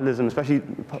of populism, especially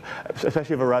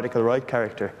of a radical right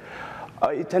character,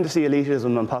 I tend to see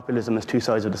elitism and populism as two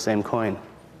sides of the same coin.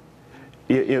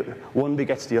 One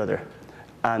begets the other.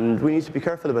 And we need to be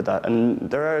careful about that. And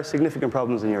there are significant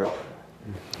problems in Europe.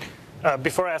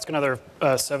 Before I ask another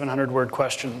 700-word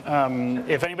question,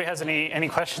 if anybody has any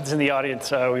questions in the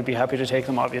audience, we'd be happy to take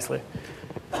them, obviously.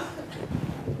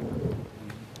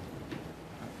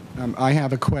 I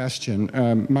have a question.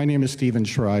 My name is Stephen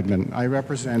Schreibman. I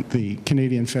represent the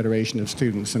Canadian Federation of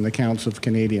Students and the Council of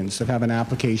Canadians that have an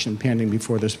application pending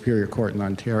before the Superior Court in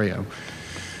Ontario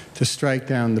to strike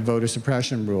down the voter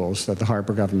suppression rules that the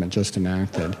Harper government just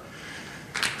enacted.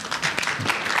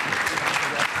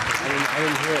 I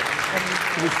didn't hear it.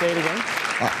 Can we say it again?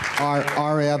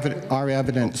 Our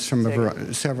evidence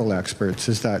from several experts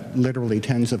is that literally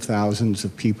tens of thousands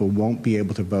of people won't be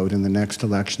able to vote in the next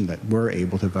election that were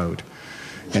able to vote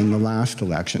in the last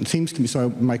election. It seems to me, so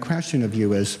my question of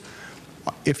you is,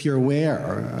 if you're aware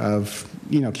of,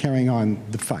 carrying on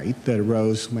the fight that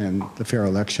arose when the Fair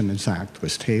Elections Act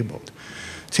was tabled,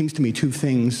 it seems to me two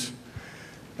things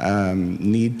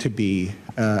need to be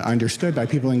understood by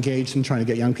people engaged in trying to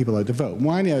get young people out to vote.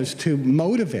 One is to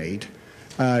motivate,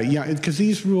 because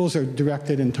these rules are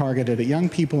directed and targeted at young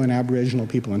people and Aboriginal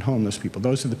people and homeless people.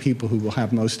 Those are the people who will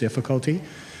have most difficulty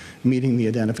meeting the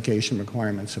identification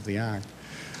requirements of the Act.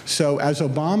 So as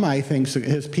Obama, I think,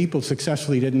 his people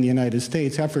successfully did in the United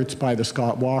States, efforts by the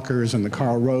Scott Walkers and the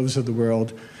Karl Roves of the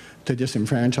world to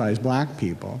disenfranchise black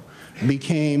people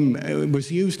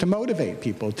was used to motivate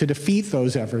people to defeat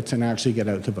those efforts and actually get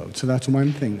out to vote. So that's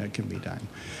one thing that can be done.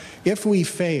 If we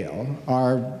fail,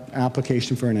 our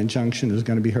application for an injunction is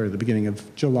going to be heard at the beginning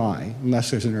of July,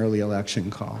 unless there's an early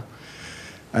election call.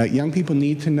 Young people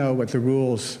need to know what the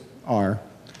rules are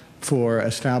for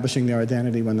establishing their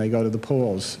identity when they go to the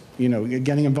polls.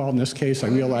 Getting involved in this case, I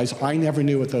realized I never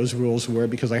knew what those rules were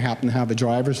because I happen to have a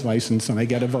driver's license and I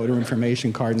get a voter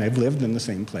information card and I've lived in the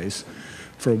same place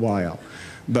for a while.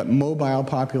 But mobile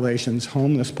populations,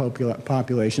 homeless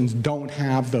populations don't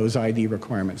have those ID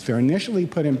requirements. They're initially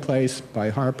put in place by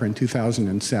Harper in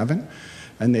 2007,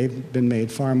 and they've been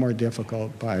made far more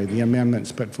difficult by the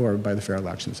amendments put forward by the Fair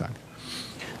Elections Act.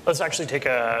 Let's actually take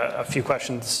a few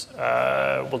questions.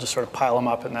 We'll just sort of pile them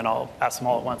up, and then I'll ask them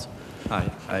all at once. Hi,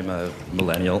 I'm a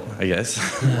millennial, I guess.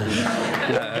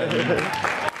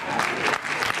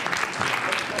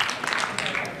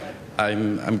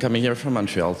 I'm coming here from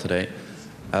Montreal today,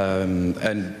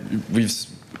 and we've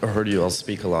heard you all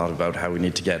speak a lot about how we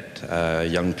need to get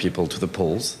young people to the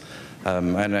polls,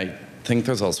 and I think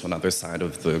there's also another side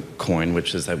of the coin,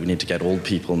 which is that we need to get old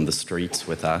people in the streets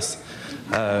with us.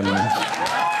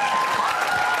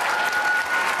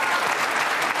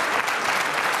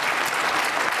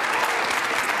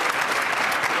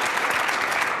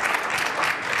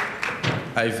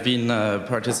 I've been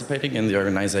participating in the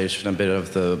organization a bit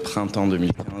of the Printemps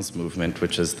 2015 movement,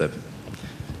 which is the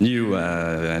new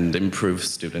and improved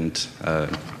student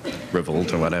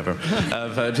revolt or whatever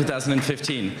of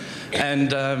 2015.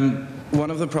 And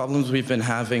one of the problems we've been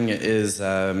having is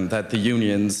that the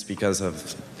unions, because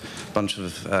of a bunch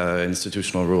of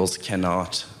institutional rules,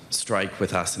 cannot strike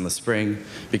with us in the spring.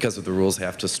 Because of the rules, they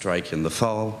have to strike in the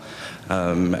fall.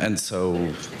 And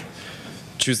so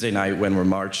Tuesday night when we're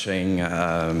marching,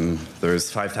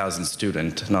 there's 5,000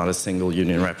 students, not a single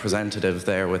union representative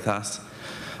there with us.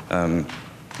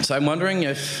 So I'm wondering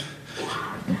if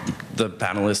the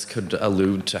panelists could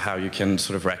allude to how you can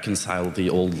sort of reconcile the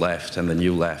old left and the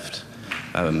new left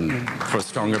for a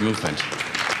stronger movement.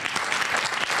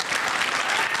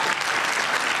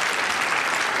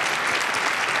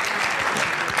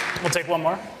 We'll take one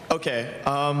more. Okay,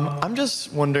 I'm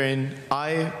just wondering,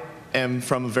 I am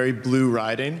from a very blue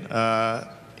riding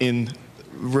in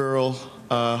rural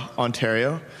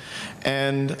Ontario,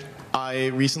 and I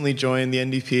recently joined the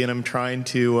NDP, and I'm trying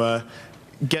to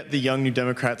get the young New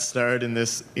Democrats started in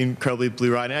this incredibly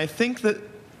blue riding. I think that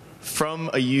from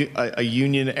a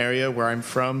union area where I'm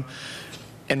from,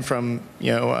 and from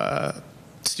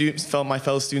students, my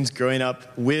fellow students growing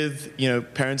up with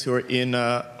parents who are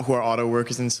who are auto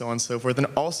workers and so on and so forth, and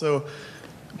also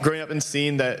growing up and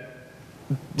seeing that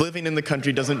living in the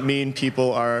country doesn't mean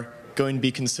people are going to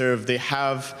be conserved. They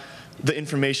have the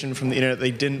information from the internet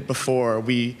they didn't before.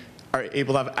 We are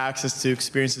able to have access to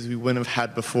experiences we wouldn't have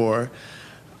had before.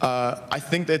 I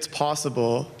think that it's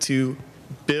possible to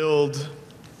build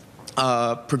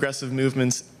progressive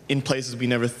movements in places we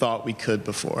never thought we could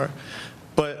before.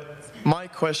 But my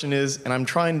question is, and I'm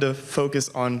trying to focus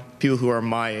on people who are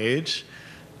my age,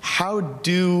 how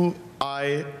do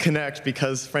I connect?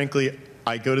 Because frankly,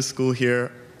 I go to school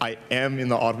here. I am in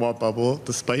the Ottawa bubble,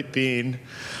 despite being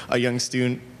a young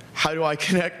student. How do I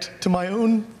connect to my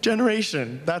own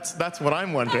generation? That's what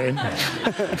I'm wondering. All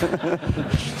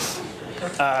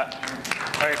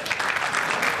right.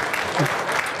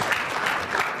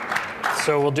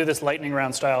 So we'll do this lightning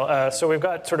round style. So we've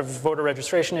got sort of voter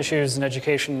registration issues and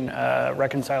education,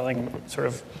 reconciling sort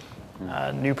of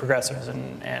new progressives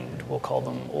and we'll call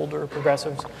them older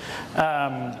progressives,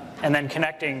 and then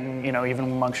connecting, you know, even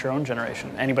amongst your own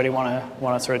generation. Anybody want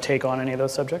to sort of take on any of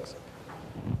those subjects?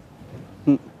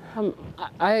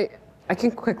 I can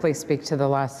quickly speak to the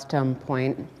last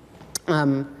point.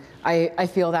 I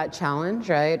feel that challenge,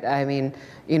 right? I mean,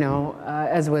 you know,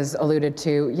 as was alluded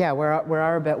to, yeah, we're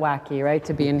a bit wacky, right?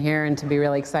 To be in here and to be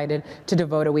really excited to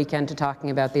devote a weekend to talking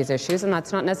about these issues, and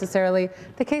that's not necessarily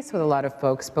the case with a lot of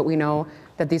folks, but we know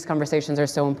that these conversations are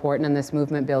so important and this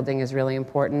movement building is really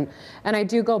important. And I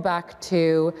do go back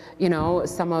to, you know,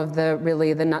 some of the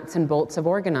nuts and bolts of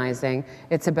organizing.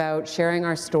 It's about sharing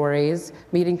our stories,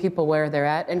 meeting people where they're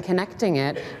at, and connecting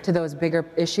it to those bigger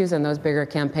issues and those bigger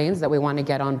campaigns that we want to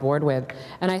get on board with.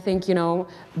 And I think, you know,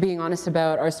 being honest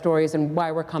about our stories and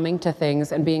why we're coming to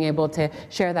things and being able to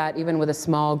share that even with a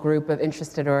small group of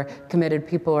interested or committed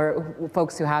people or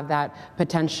folks who have that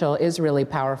potential is really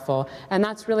powerful. And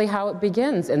that's really how it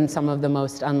begins in some of the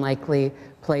most unlikely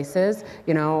places.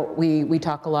 You know, we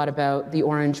talk a lot about the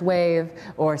orange wave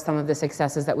or some of the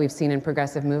successes that we've seen in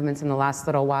progressive movements in the last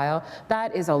little while.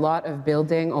 That is a lot of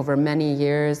building over many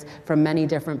years from many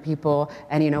different people,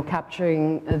 and, you know,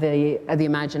 capturing the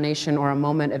imagination or a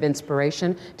moment of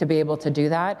inspiration to be able to do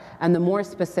that. And the more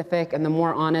specific and the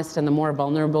more honest and the more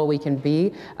vulnerable we can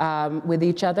be with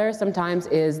each other sometimes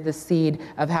is the seed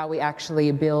of how we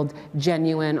actually build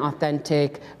genuine,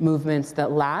 authentic movements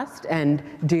that last and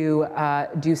do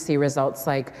see results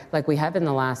like we have in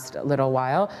the last little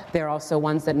while. They're also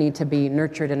ones that need to be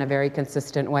nurtured in a very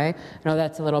consistent way. I know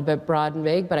that's a little bit broad and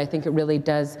vague, but I think it really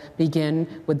does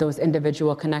begin with those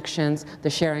individual connections, the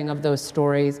sharing of those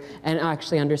stories, and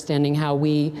actually understanding how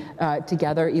we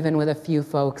together, even with a few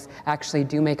folks, actually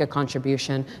do make a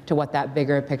contribution to what that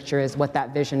bigger picture is, what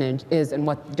that vision is, and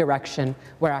what direction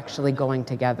we're actually going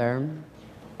together.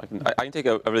 I can take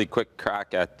a really quick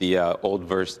crack at the old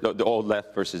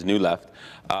left versus new left.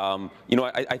 You know,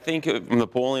 I think from the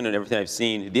polling and everything I've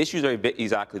seen, the issues are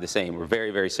exactly the same. We're very,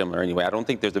 very similar anyway. I don't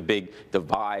think there's a big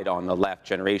divide on the left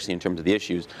generationally in terms of the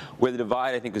issues. Where the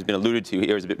divide, I think, has been alluded to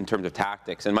here is a bit in terms of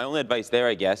tactics. And my only advice there,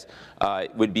 I guess,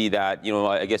 would be that, you know,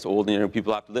 I guess old and young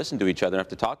people have to listen to each other, have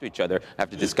to talk to each other,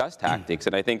 have to discuss tactics.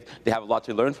 And I think they have a lot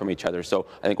to learn from each other. So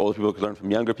I think older people could learn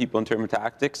from younger people in terms of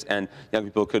tactics, and young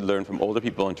people could learn from older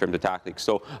people in terms of tactics.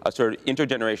 So a sort of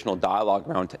intergenerational dialogue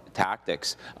around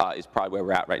tactics is probably where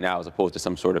we're at right now, as opposed to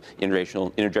some sort of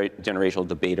intergenerational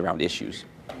debate around issues.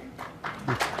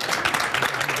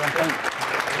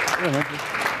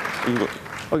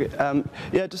 Okay.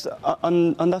 Yeah, just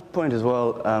on that point as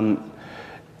well.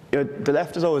 You know, the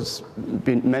left has always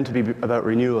been meant to be about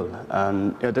renewal.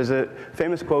 You know, there's a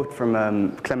famous quote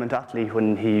from Clement Attlee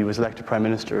when he was elected Prime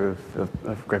Minister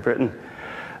of Great Britain.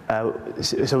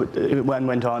 So it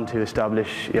went on to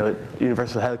establish, you know,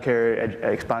 universal healthcare,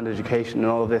 expand education, and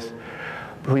all of this.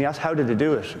 But when he asked how did they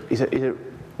do it, he said,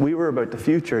 we were about the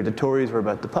future, the Tories were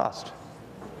about the past.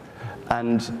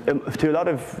 And to a lot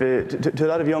of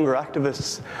younger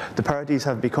activists, the parties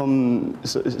have become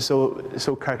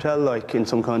so cartel-like in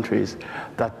some countries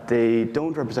that they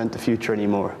don't represent the future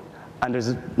anymore. And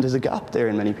there's a gap there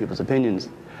in many people's opinions.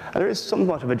 And there is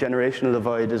somewhat of a generational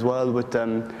divide as well with,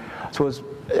 I suppose,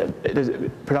 there's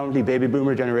predominantly baby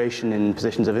boomer generation in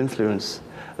positions of influence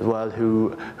as well,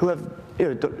 who have,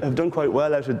 you know, have done quite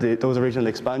well out of those original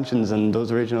expansions and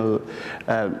those original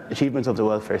achievements of the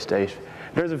welfare state.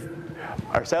 In terms of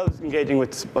ourselves engaging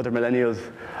with other millennials,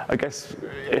 I guess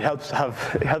it helps to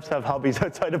have hobbies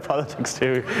outside of politics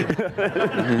too.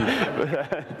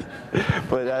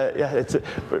 But yeah, it's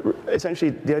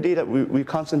essentially the idea that we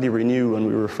constantly renew and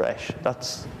we refresh.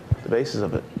 That's the basis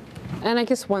of it. And I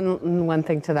guess one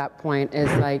thing to that point is,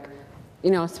 like, you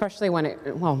know, especially when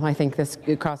I think this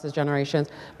crosses generations,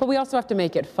 but we also have to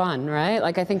make it fun, right?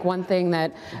 Like, I think one thing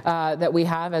that that we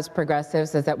have as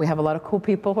progressives is that we have a lot of cool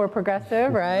people who are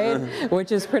progressive, right?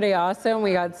 Which is pretty awesome.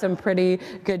 We got some pretty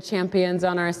good champions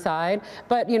on our side.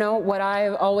 But, you know, what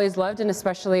I've always loved, and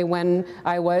especially when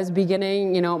I was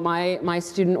beginning, you know, my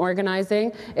student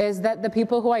organizing, is that the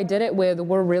people who I did it with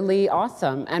were really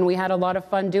awesome, and we had a lot of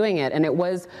fun doing it. And it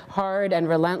was hard and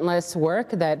relentless work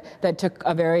that took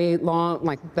a very long,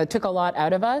 that took a lot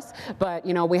out of us, but,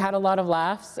 you know, we had a lot of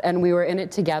laughs and we were in it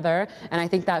together. And I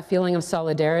think that feeling of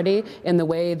solidarity in the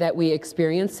way that we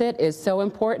experience it is so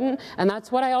important. And that's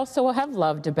what I also have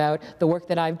loved about the work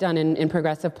that I've done in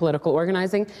progressive political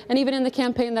organizing, and even in the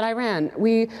campaign that I ran.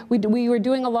 We were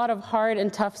doing a lot of hard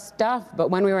and tough stuff, but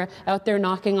when we were out there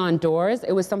knocking on doors,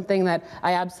 it was something that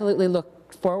I absolutely looked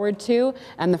forward to,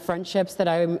 and the friendships that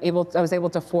I was able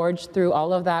to forge through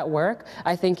all of that work,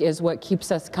 I think is what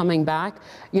keeps us coming back.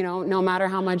 You know, no matter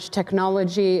how much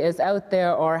technology is out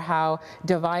there or how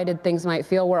divided things might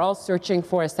feel, we're all searching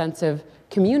for a sense of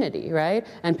community, right?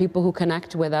 And people who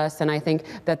connect with us. And I think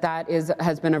that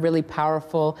has been a really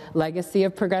powerful legacy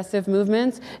of progressive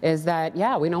movements, is that,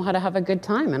 yeah, we know how to have a good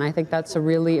time. And I think that's a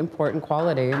really important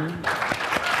quality.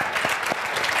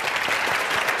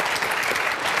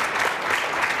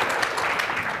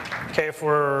 Okay, if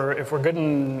we're good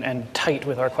and tight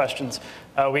with our questions,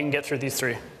 we can get through these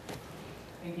three.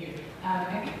 Thank you.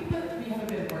 I think that we have a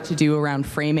bit of work to do around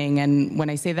framing, and when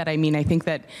I say that, I mean I think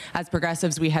that as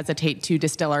progressives we hesitate to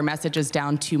distill our messages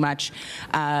down too much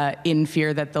in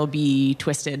fear that they'll be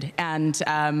twisted. And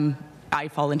I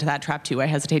fall into that trap too. I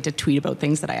hesitate to tweet about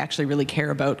things that I actually really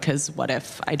care about, because what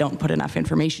if I don't put enough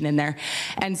information in there?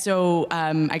 And so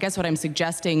I guess what I'm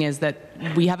suggesting is that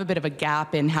we have a bit of a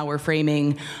gap in how we're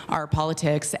framing our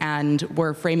politics, and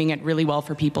we're framing it really well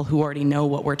for people who already know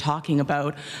what we're talking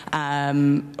about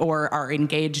or are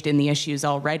engaged in the issues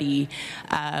already.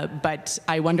 But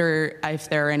I wonder if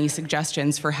there are any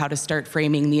suggestions for how to start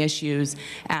framing the issues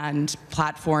and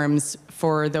platforms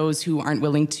for those who aren't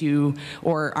willing to,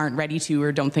 or aren't ready to,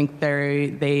 or don't think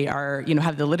they are, you know,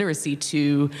 have the literacy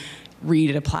to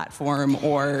read at a platform,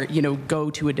 or, you know,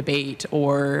 go to a debate,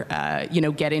 or, you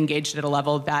know, get engaged at a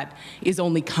level that is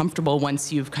only comfortable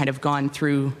once you've kind of gone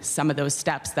through some of those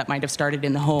steps that might have started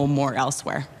in the home or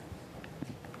elsewhere.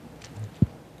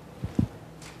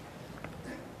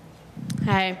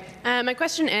 Hi. My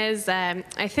question is,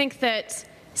 I think that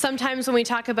sometimes when we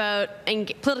talk about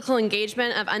political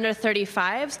engagement of under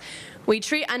 35s, we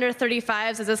treat under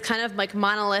 35s as this kind of like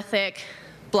monolithic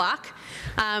block,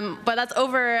 but that's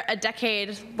over a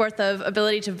decade worth of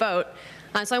ability to vote.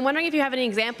 So I'm wondering if you have any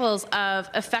examples of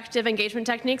effective engagement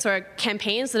techniques or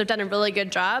campaigns that have done a really good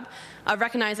job of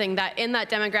recognizing that in that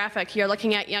demographic you're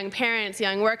looking at young parents,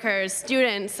 young workers,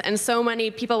 students, and so many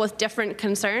people with different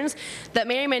concerns that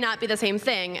may or may not be the same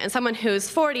thing. And someone who's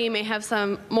 40 may have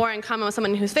some more in common with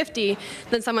someone who's 50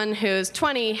 than someone who's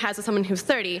 20 has with someone who's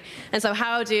 30. And so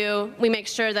how do we make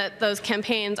sure that those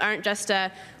campaigns aren't just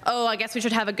a, oh, I guess we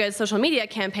should have a good social media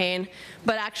campaign,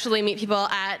 but actually meet people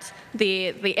at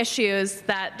the issues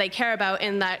that they care about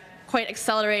in that quite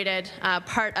accelerated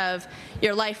part of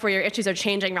your life where your issues are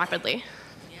changing rapidly?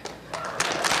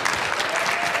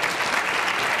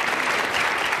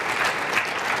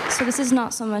 So this is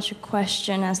not so much a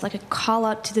question as like a call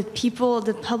out to the people,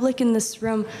 the public in this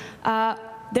room.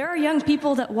 There are young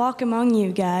people that walk among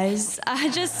you guys.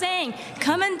 Just saying,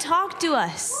 come and talk to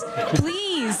us.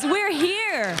 Please, we're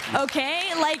here,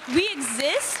 okay? Like, we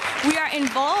exist, we are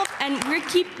involved, and we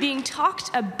keep being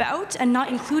talked about and not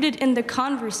included in the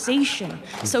conversation.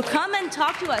 So come and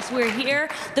talk to us, we're here.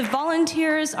 The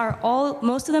volunteers are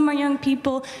most of them are young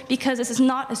people, because this is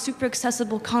not a super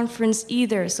accessible conference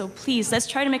either. So please, let's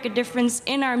try to make a difference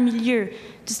in our milieu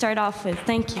to start off with.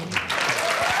 Thank you.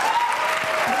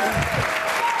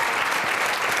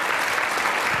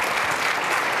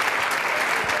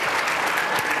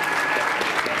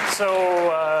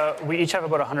 So we each have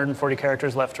about 140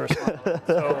 characters left to respond.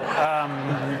 So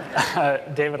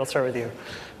David, I'll start with you.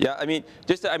 Yeah, I mean,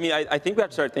 I think we have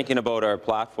to start thinking about our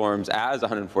platforms as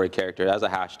 140 characters, as a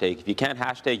hashtag. If you can't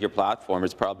hashtag your platform,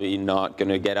 it's probably not going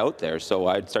to get out there. So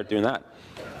I'd start doing that.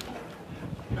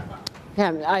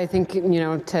 Yeah, I think, you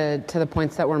know, to the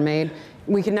points that were made,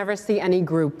 we can never see any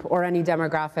group or any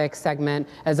demographic segment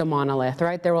as a monolith,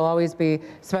 right? There will always be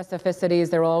specificities,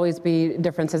 there will always be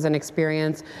differences in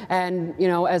experience, and, you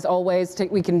know, as always,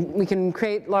 we can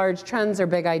create large trends or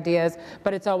big ideas,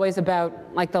 but it's always about,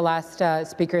 like the last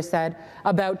speaker said,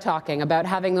 about talking, about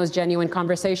having those genuine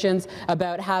conversations,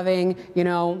 about having, you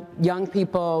know, young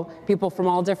people, people from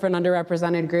all different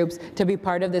underrepresented groups to be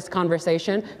part of this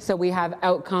conversation, so we have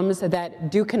outcomes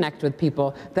that do connect with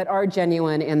people, that are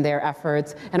genuine in their efforts,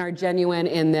 and are genuine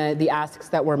in the asks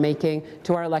that we're making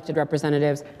to our elected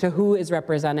representatives, to who is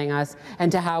representing us,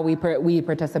 and to how we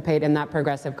participate in that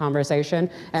progressive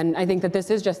conversation. And I think that this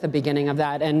is just the beginning of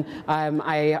that. And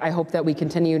I hope that we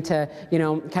continue to, you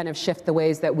know, kind of shift the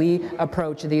ways that we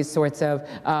approach these sorts of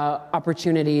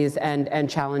opportunities and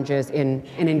challenges in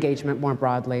engagement more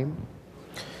broadly.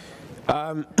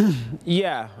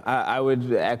 Yeah, I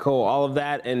would echo all of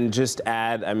that and just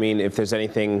add, I mean, if there's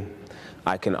anything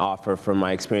I can offer from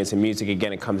my experience in music,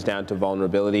 again, it comes down to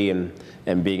vulnerability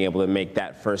and being able to make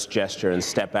that first gesture and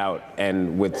step out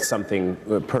and with something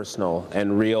personal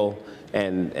and real,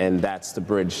 and that's the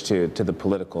bridge to the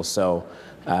political. So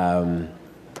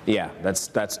yeah,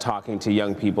 that's talking to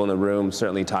young people in the room,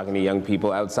 certainly talking to young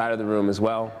people outside of the room as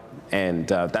well, And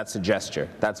that's a gesture.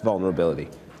 That's vulnerability.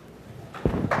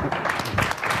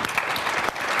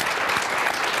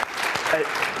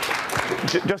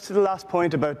 Just to the last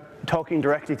point about talking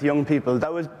directly to young people,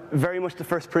 that was very much the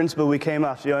first principle we came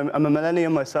at. You know, I'm a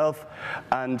millennial myself,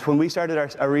 and when we started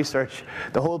our research,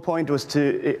 the whole point was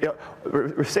to,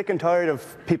 we're sick and tired of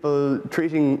people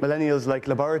treating millennials like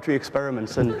laboratory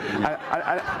experiments, and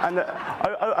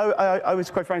I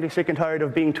was quite frankly sick and tired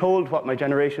of being told what my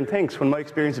generation thinks when my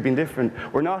experience has been different.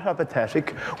 We're not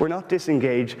apathetic, we're not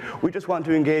disengaged, we just want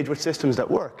to engage with systems that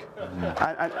work.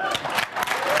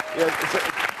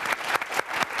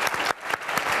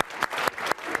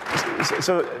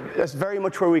 So that's very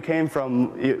much where we came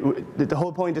from. The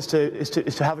whole point is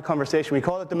to have a conversation. We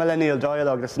call it the Millennial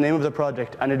Dialogue. That's the name of the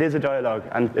project, and it is a dialogue,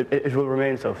 and it will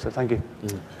remain so. So thank you.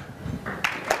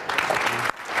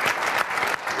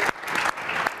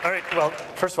 All right, well,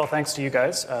 first of all, thanks to you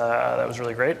guys. That was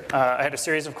really great. I had a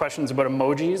series of questions about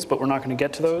emojis, but we're not going to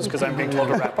get to those because I'm being told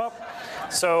to wrap up.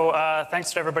 So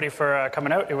thanks to everybody for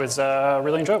coming out. It was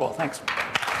really enjoyable. Thanks.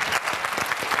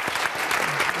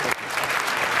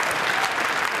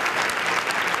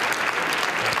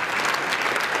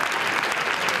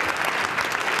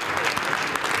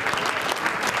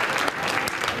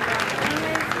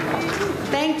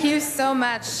 Thank you so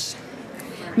much.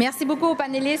 Merci beaucoup aux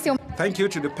panélistes. Thank you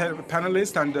to the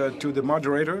panelists and to the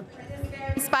moderator.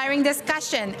 Inspiring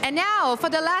discussion. And now, for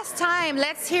the last time,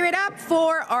 let's hear it up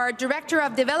for our Director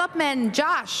of Development,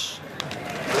 Josh.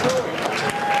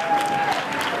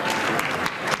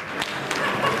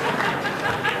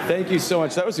 Thank you so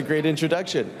much. That was a great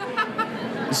introduction.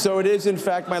 So it is, in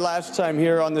fact, my last time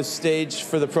here on the stage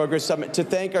for the Progress Summit. To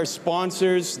thank our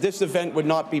sponsors, this event would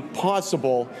not be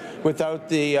possible without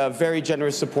the very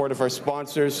generous support of our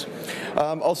sponsors.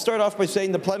 I'll start off by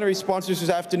saying the plenary sponsors this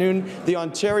afternoon, the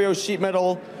Ontario Sheet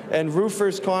Metal and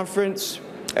Roofers Conference,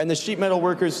 and the Sheet Metal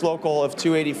Workers Local of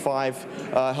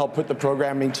 285 helped put the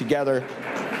programming together.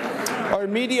 Our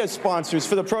media sponsors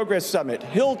for the Progress Summit,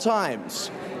 Hill Times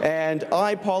and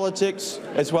iPolitics,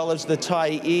 as well as the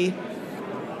Tyee.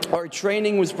 Our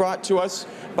training was brought to us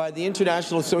by the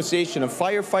International Association of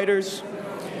Firefighters.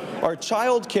 Our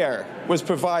childcare was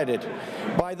provided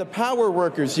by the Power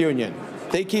Workers Union.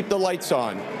 They keep the lights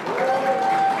on.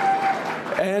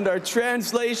 And our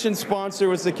translation sponsor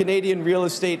was the Canadian Real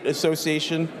Estate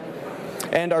Association,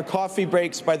 and our coffee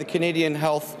breaks by the Canadian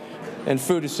Health and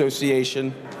Food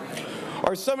Association.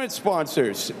 Our summit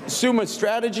sponsors, Summa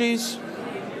Strategies,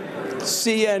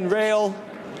 CN Rail,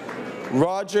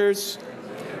 Rogers,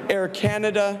 Air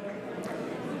Canada,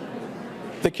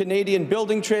 the Canadian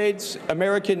Building Trades,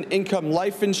 American Income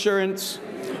Life Insurance,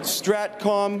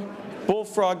 Stratcom,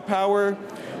 Bullfrog Power,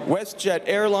 WestJet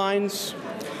Airlines,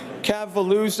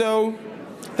 Cavaluzo,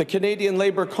 the Canadian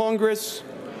Labour Congress,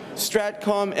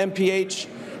 Stratcom, MPH,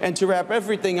 and to wrap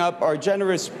everything up, our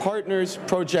generous partners,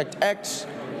 Project X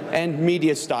and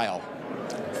Media Style.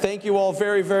 Thank you all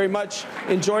very, very much.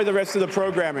 Enjoy the rest of the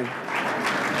programming.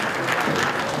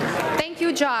 Thank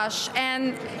you, Josh.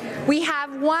 And we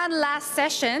have one last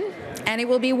session, and it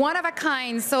will be one of a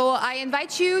kind. So I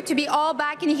invite you to be all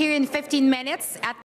back in here in 15 minutes at